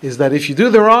sides is that if you do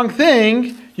the wrong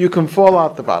thing, you can fall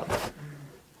out the bottom.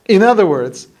 In other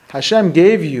words, Hashem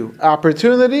gave you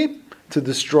opportunity to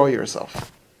destroy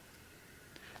yourself.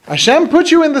 Hashem put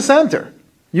you in the center.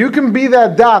 You can be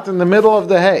that dot in the middle of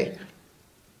the hay.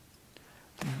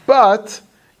 But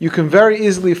you can very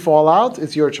easily fall out.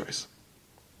 It's your choice.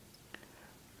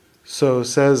 So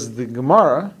says the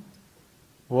Gemara,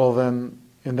 well then,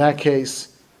 in that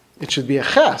case, it should be a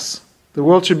ches. The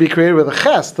world should be created with a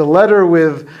ches. The letter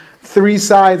with three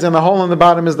sides and a hole in the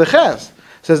bottom is the ches.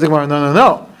 Says the Gemara,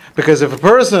 no. Because if a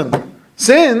person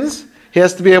sins, he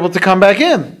has to be able to come back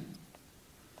in.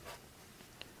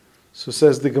 So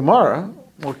says the Gemara,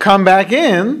 well, come back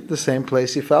in the same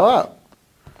place you fell out.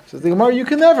 Says the Gemara, you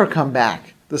can never come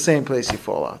back the same place you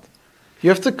fall out. You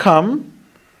have to come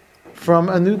from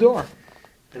a new door.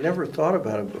 I never thought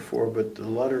about it before, but the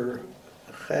letter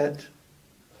chet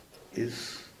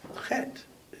is chet.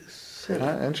 Sin.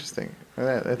 Interesting.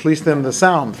 At least in the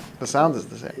sound. The sound is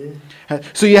the same.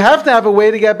 So you have to have a way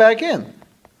to get back in.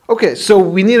 Okay, so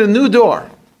we need a new door.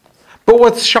 But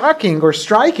what's shocking or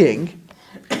striking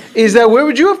is that where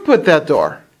would you have put that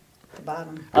door? The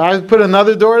bottom. I would put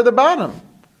another door at the bottom.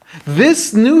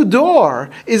 This new door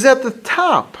is at the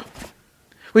top.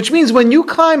 Which means when you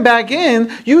climb back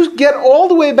in, you get all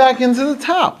the way back into the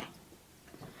top.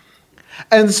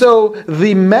 And so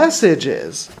the message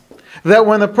is that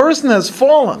when a person has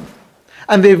fallen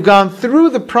and they've gone through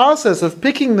the process of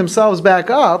picking themselves back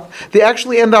up, they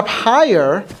actually end up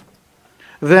higher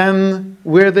than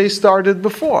where they started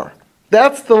before.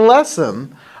 That's the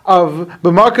lesson of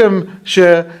b'makom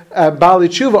she'bali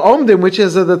tshuva omdim, which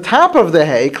is at the top of the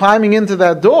hay, climbing into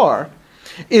that door,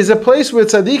 is a place where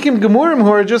tzadikim gemurim, who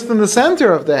are just in the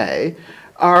center of the hay,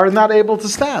 are not able to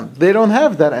stand. They don't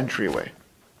have that entryway.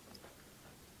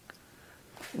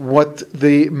 What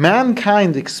the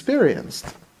mankind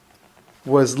experienced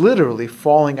was literally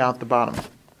falling out the bottom.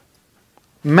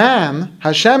 Man,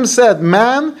 Hashem said,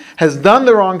 man has done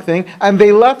the wrong thing, and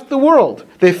they left the world.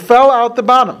 They fell out the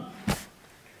bottom.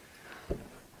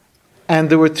 And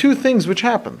there were two things which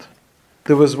happened.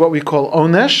 There was what we call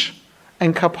onesh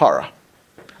and kapara.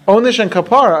 Onesh and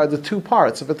kapara are the two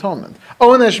parts of atonement.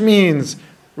 Onesh means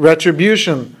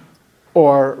retribution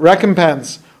or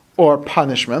recompense or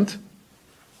punishment.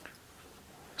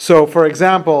 So, for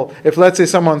example, if let's say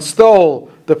someone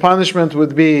stole, the punishment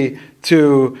would be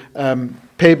to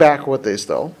pay back what they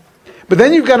stole. But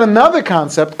then you've got another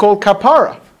concept called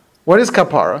kapara. What is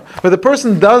kapara? Where the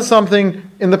person does something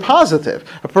in the positive.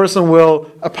 A person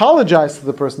will apologize to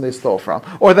the person they stole from.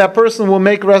 Or that person will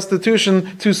make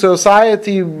restitution to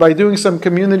society by doing some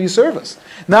community service.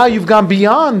 Now you've gone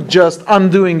beyond just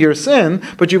undoing your sin,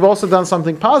 but you've also done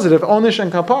something positive, onish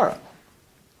and kapara.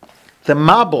 The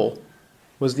mabul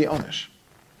was the onish.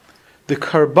 The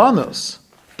karbanos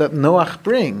that Noach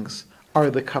brings are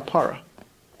the kapara.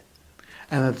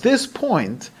 And at this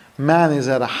point, man is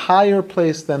at a higher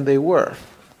place than they were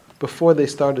before they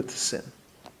started to sin.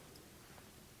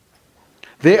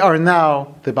 They are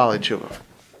now the Baalei Tshuva.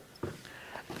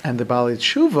 And the Baalei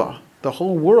Tshuva, the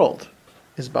whole world,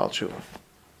 is Baal Tshuva.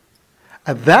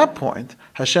 At that point,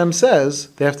 Hashem says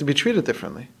they have to be treated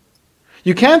differently.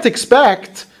 You can't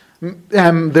expect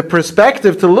the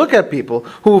perspective to look at people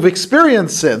who have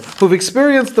experienced sin, who have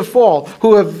experienced the fall,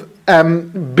 who have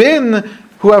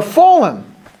fallen.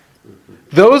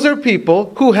 Those are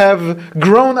people who have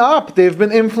grown up. They've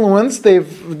been influenced.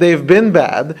 They've been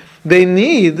bad. They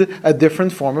need a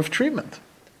different form of treatment.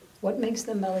 What makes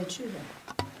them Balei Tshuva?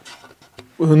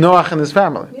 Noach and his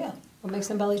family. Yeah. What makes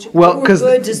them Balei Tshuva? Well, They were because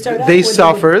good to start out they with,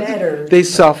 suffered. better. They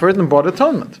suffered and brought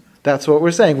atonement. That's what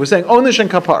we're saying. We're saying onish and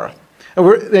kapara.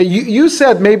 And you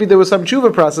said maybe there was some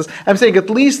tshuva process. I'm saying at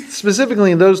least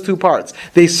specifically in those two parts.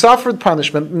 They suffered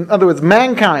punishment. In other words,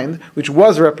 mankind, which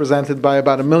was represented by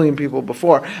about 1 million people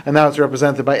before, and now it's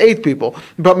represented by 8 people.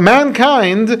 But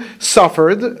mankind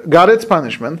suffered, got its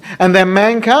punishment, and then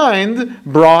mankind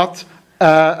brought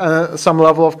some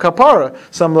level of kapara,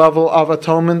 some level of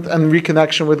atonement and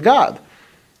reconnection with God.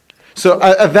 So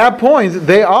at that point,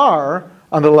 they are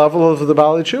on the level of the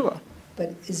Balei Tshuva.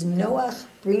 But is Noach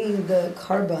bringing the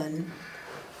carbon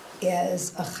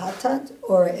as a chatat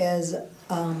or as a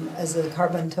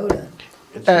carbon toda?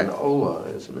 It's an ola,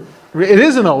 isn't it? It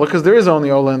is an ola, because there is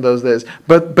only ola in those days.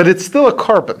 But it's still a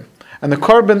carbon. And the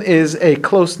carbon is a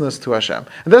closeness to Hashem.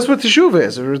 And that's what teshuvah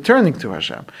is, returning to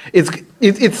Hashem.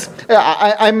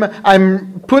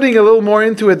 I'm putting a little more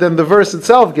into it than the verse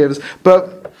itself gives,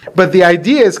 but the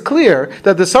idea is clear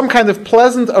that there's some kind of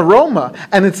pleasant aroma,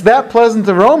 and it's that pleasant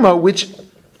aroma which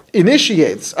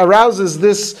arouses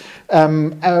these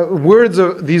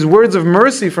words of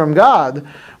mercy from God,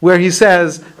 where He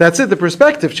says, that's it, the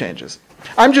perspective changes.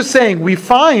 I'm just saying we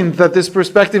find that this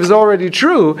perspective is already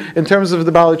true in terms of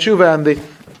the Balei Tshuva and the.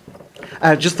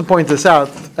 Just to point this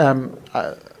out,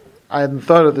 I hadn't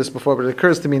thought of this before, but it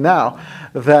occurs to me now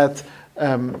that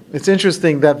it's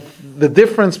interesting that the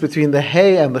difference between the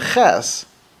Hey and the Ches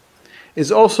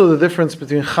is also the difference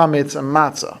between Chametz and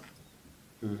Matzah.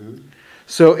 Mm-hmm.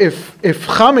 So if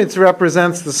Chametz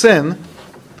represents the sin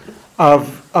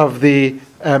of the,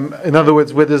 in other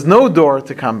words, where there's no door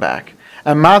to come back,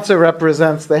 and Matzah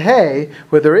represents the Hey,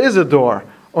 where there is a door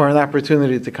or an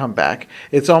opportunity to come back,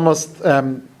 it's almost,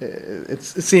 it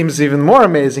seems even more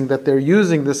amazing that they're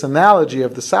using this analogy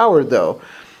of the sourdough,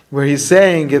 where he's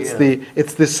saying it's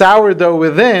the sourdough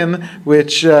within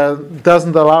which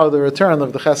doesn't allow the return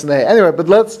of the Ches and Hey. Anyway, but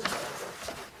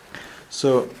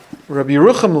so Rabbi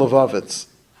Yerucham Levovitz,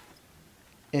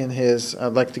 in his,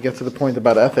 I'd like to get to the point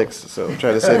about ethics, so I'll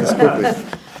try to say this quickly.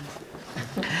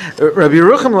 Rabbi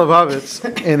Yerucham Levovitz,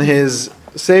 in his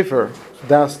Sefer,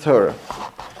 Das Torah,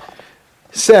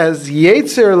 says,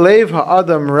 Yetzer Lev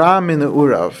Ha'adam Ra Min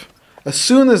Urav. As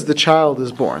soon as the child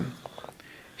is born,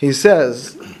 he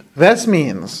says, this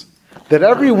means that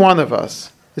every one of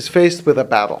us is faced with a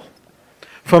battle.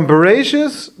 From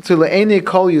Bereshis to Le'enei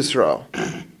Kol Yisrael.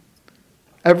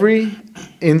 Every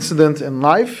incident in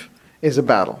life is a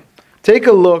battle. Take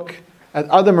a look at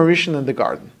Adam HaRishon in the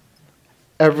garden.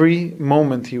 Every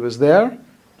moment he was there,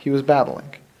 he was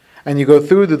battling. And you go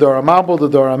through the Dor HaMabul, the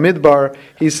Dor HaMidbar,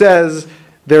 he says,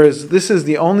 this is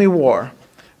the only war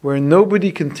where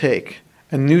nobody can take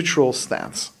a neutral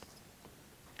stance.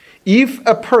 If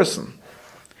a person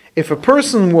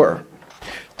were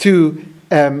to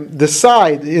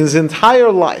decide his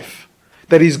entire life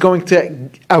that he's going to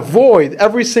avoid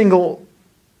every single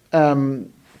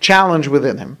challenge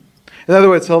within him, in other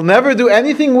words, he'll never do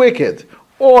anything wicked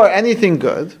or anything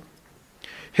good,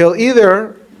 he'll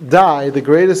either die the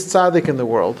greatest tzaddik in the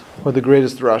world or the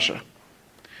greatest rasha.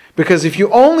 Because if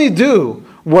you only do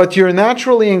what you're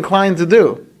naturally inclined to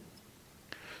do,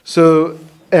 so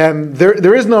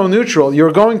there is no neutral.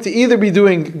 You're going to either be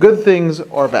doing good things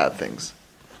or bad things.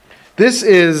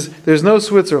 There's no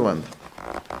Switzerland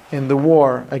in the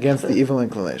war against the evil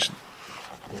inclination.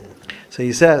 So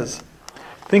he says,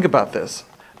 think about this,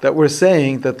 that we're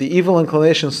saying that the evil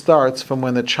inclination starts from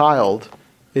when the child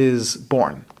is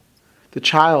born. The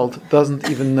child doesn't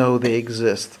even know they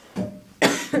exist.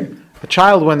 A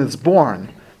child, when it's born,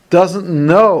 doesn't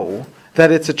know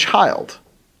that it's a child.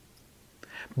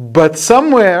 But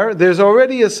somewhere, there's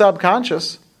already a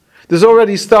subconscious. There's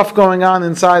already stuff going on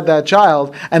inside that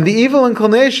child. And the evil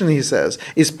inclination, he says,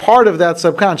 is part of that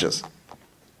subconscious.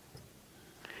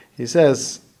 He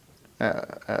says,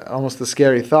 almost a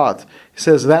scary thought, he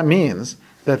says that means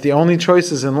that the only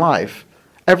choices in life,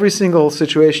 every single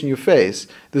situation you face,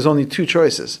 there's only 2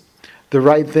 choices. The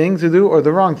right thing to do or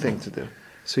the wrong thing to do.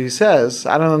 So he says,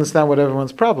 I don't understand what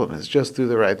everyone's problem is, just do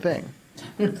the right thing.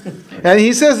 And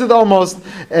he says it almost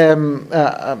in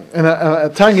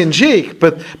a tongue-in-cheek,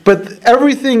 but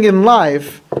everything in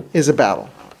life is a battle.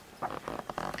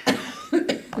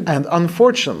 And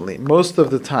unfortunately, most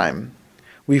of the time,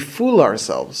 we fool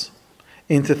ourselves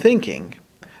into thinking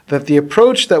that the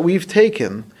approach that we've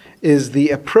taken is the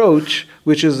approach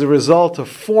which is the result of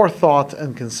forethought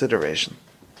and consideration.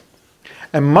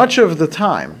 And much of the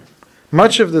time,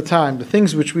 the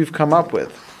things which we've come up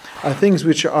with are things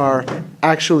which are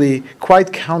actually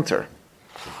quite counter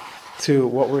to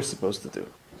what we're supposed to do.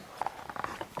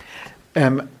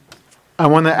 I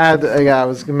want to add, I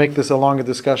was going to make this a longer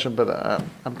discussion, but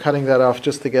I'm cutting that off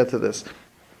just to get to this.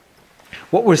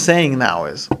 What we're saying now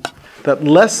is that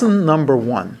lesson number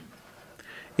one,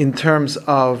 in terms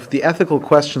of the ethical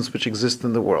questions which exist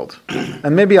in the world,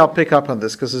 and maybe I'll pick up on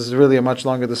this because this is really a much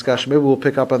longer discussion, maybe we'll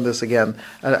pick up on this again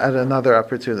at another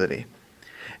opportunity,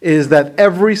 is that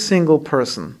every single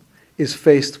person is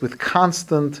faced with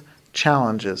constant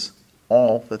challenges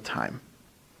all the time.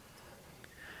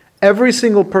 Every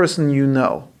single person you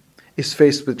know is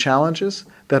faced with challenges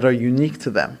that are unique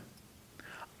to them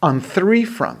on three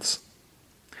fronts.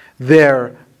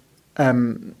 Their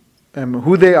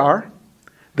who they are,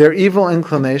 their evil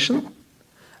inclination,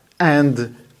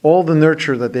 and all the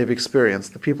nurture that they've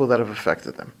experienced, the people that have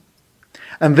affected them.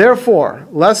 And therefore,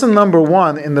 lesson number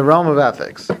one in the realm of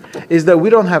ethics is that we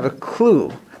don't have a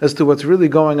clue as to what's really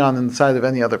going on inside of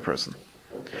any other person.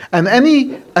 And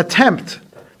any attempt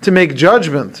to make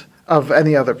judgment of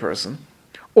any other person,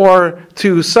 or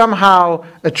to somehow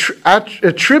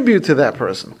attribute to that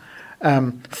person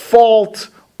fault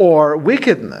or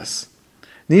wickedness,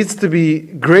 needs to be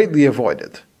greatly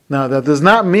avoided. Now, that does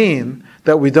not mean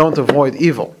that we don't avoid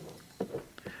evil,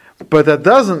 but that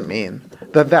doesn't mean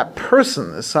that that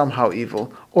person is somehow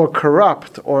evil or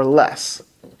corrupt or less.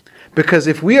 Because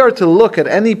if we are to look at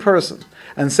any person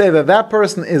and say that that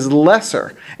person is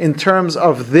lesser in terms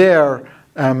of their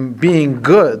being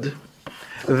good,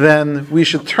 then we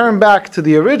should turn back to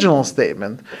the original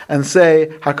statement and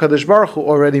say HaKadosh Baruch Hu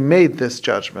already made this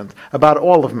judgment about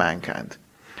all of mankind.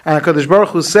 And HaKadosh Baruch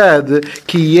Hu said,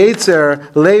 Ki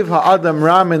yetzer leiv ha'adam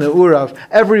ra min ha'urav,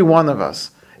 every one of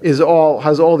us has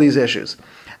all these issues.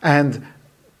 And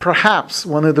perhaps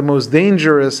one of the most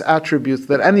dangerous attributes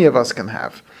that any of us can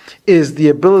have is the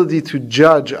ability to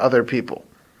judge other people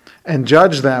and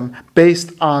judge them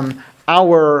based on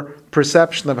our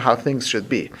perception of how things should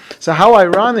be. So how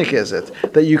ironic is it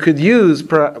that you could use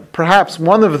perhaps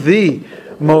one of the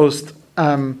most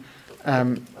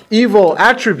evil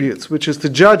attributes, which is to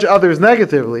judge others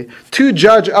negatively, to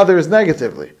judge others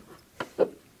negatively.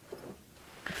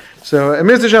 So,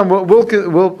 Mr. Shem,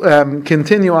 we'll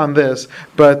continue on this,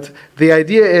 but the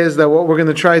idea is that what we're going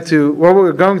to try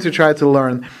to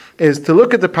learn is to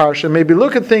look at the parsha, maybe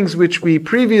look at things which we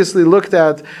previously looked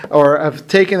at or have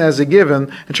taken as a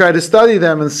given, and try to study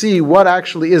them and see what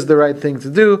actually is the right thing to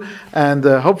do, and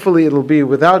hopefully it'll be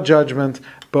without judgment,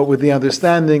 but with the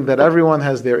understanding that everyone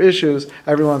has their issues,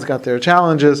 everyone's got their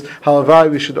challenges. Halavai,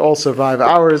 we should all survive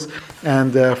ours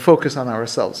and focus on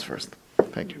ourselves first.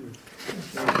 Thank you.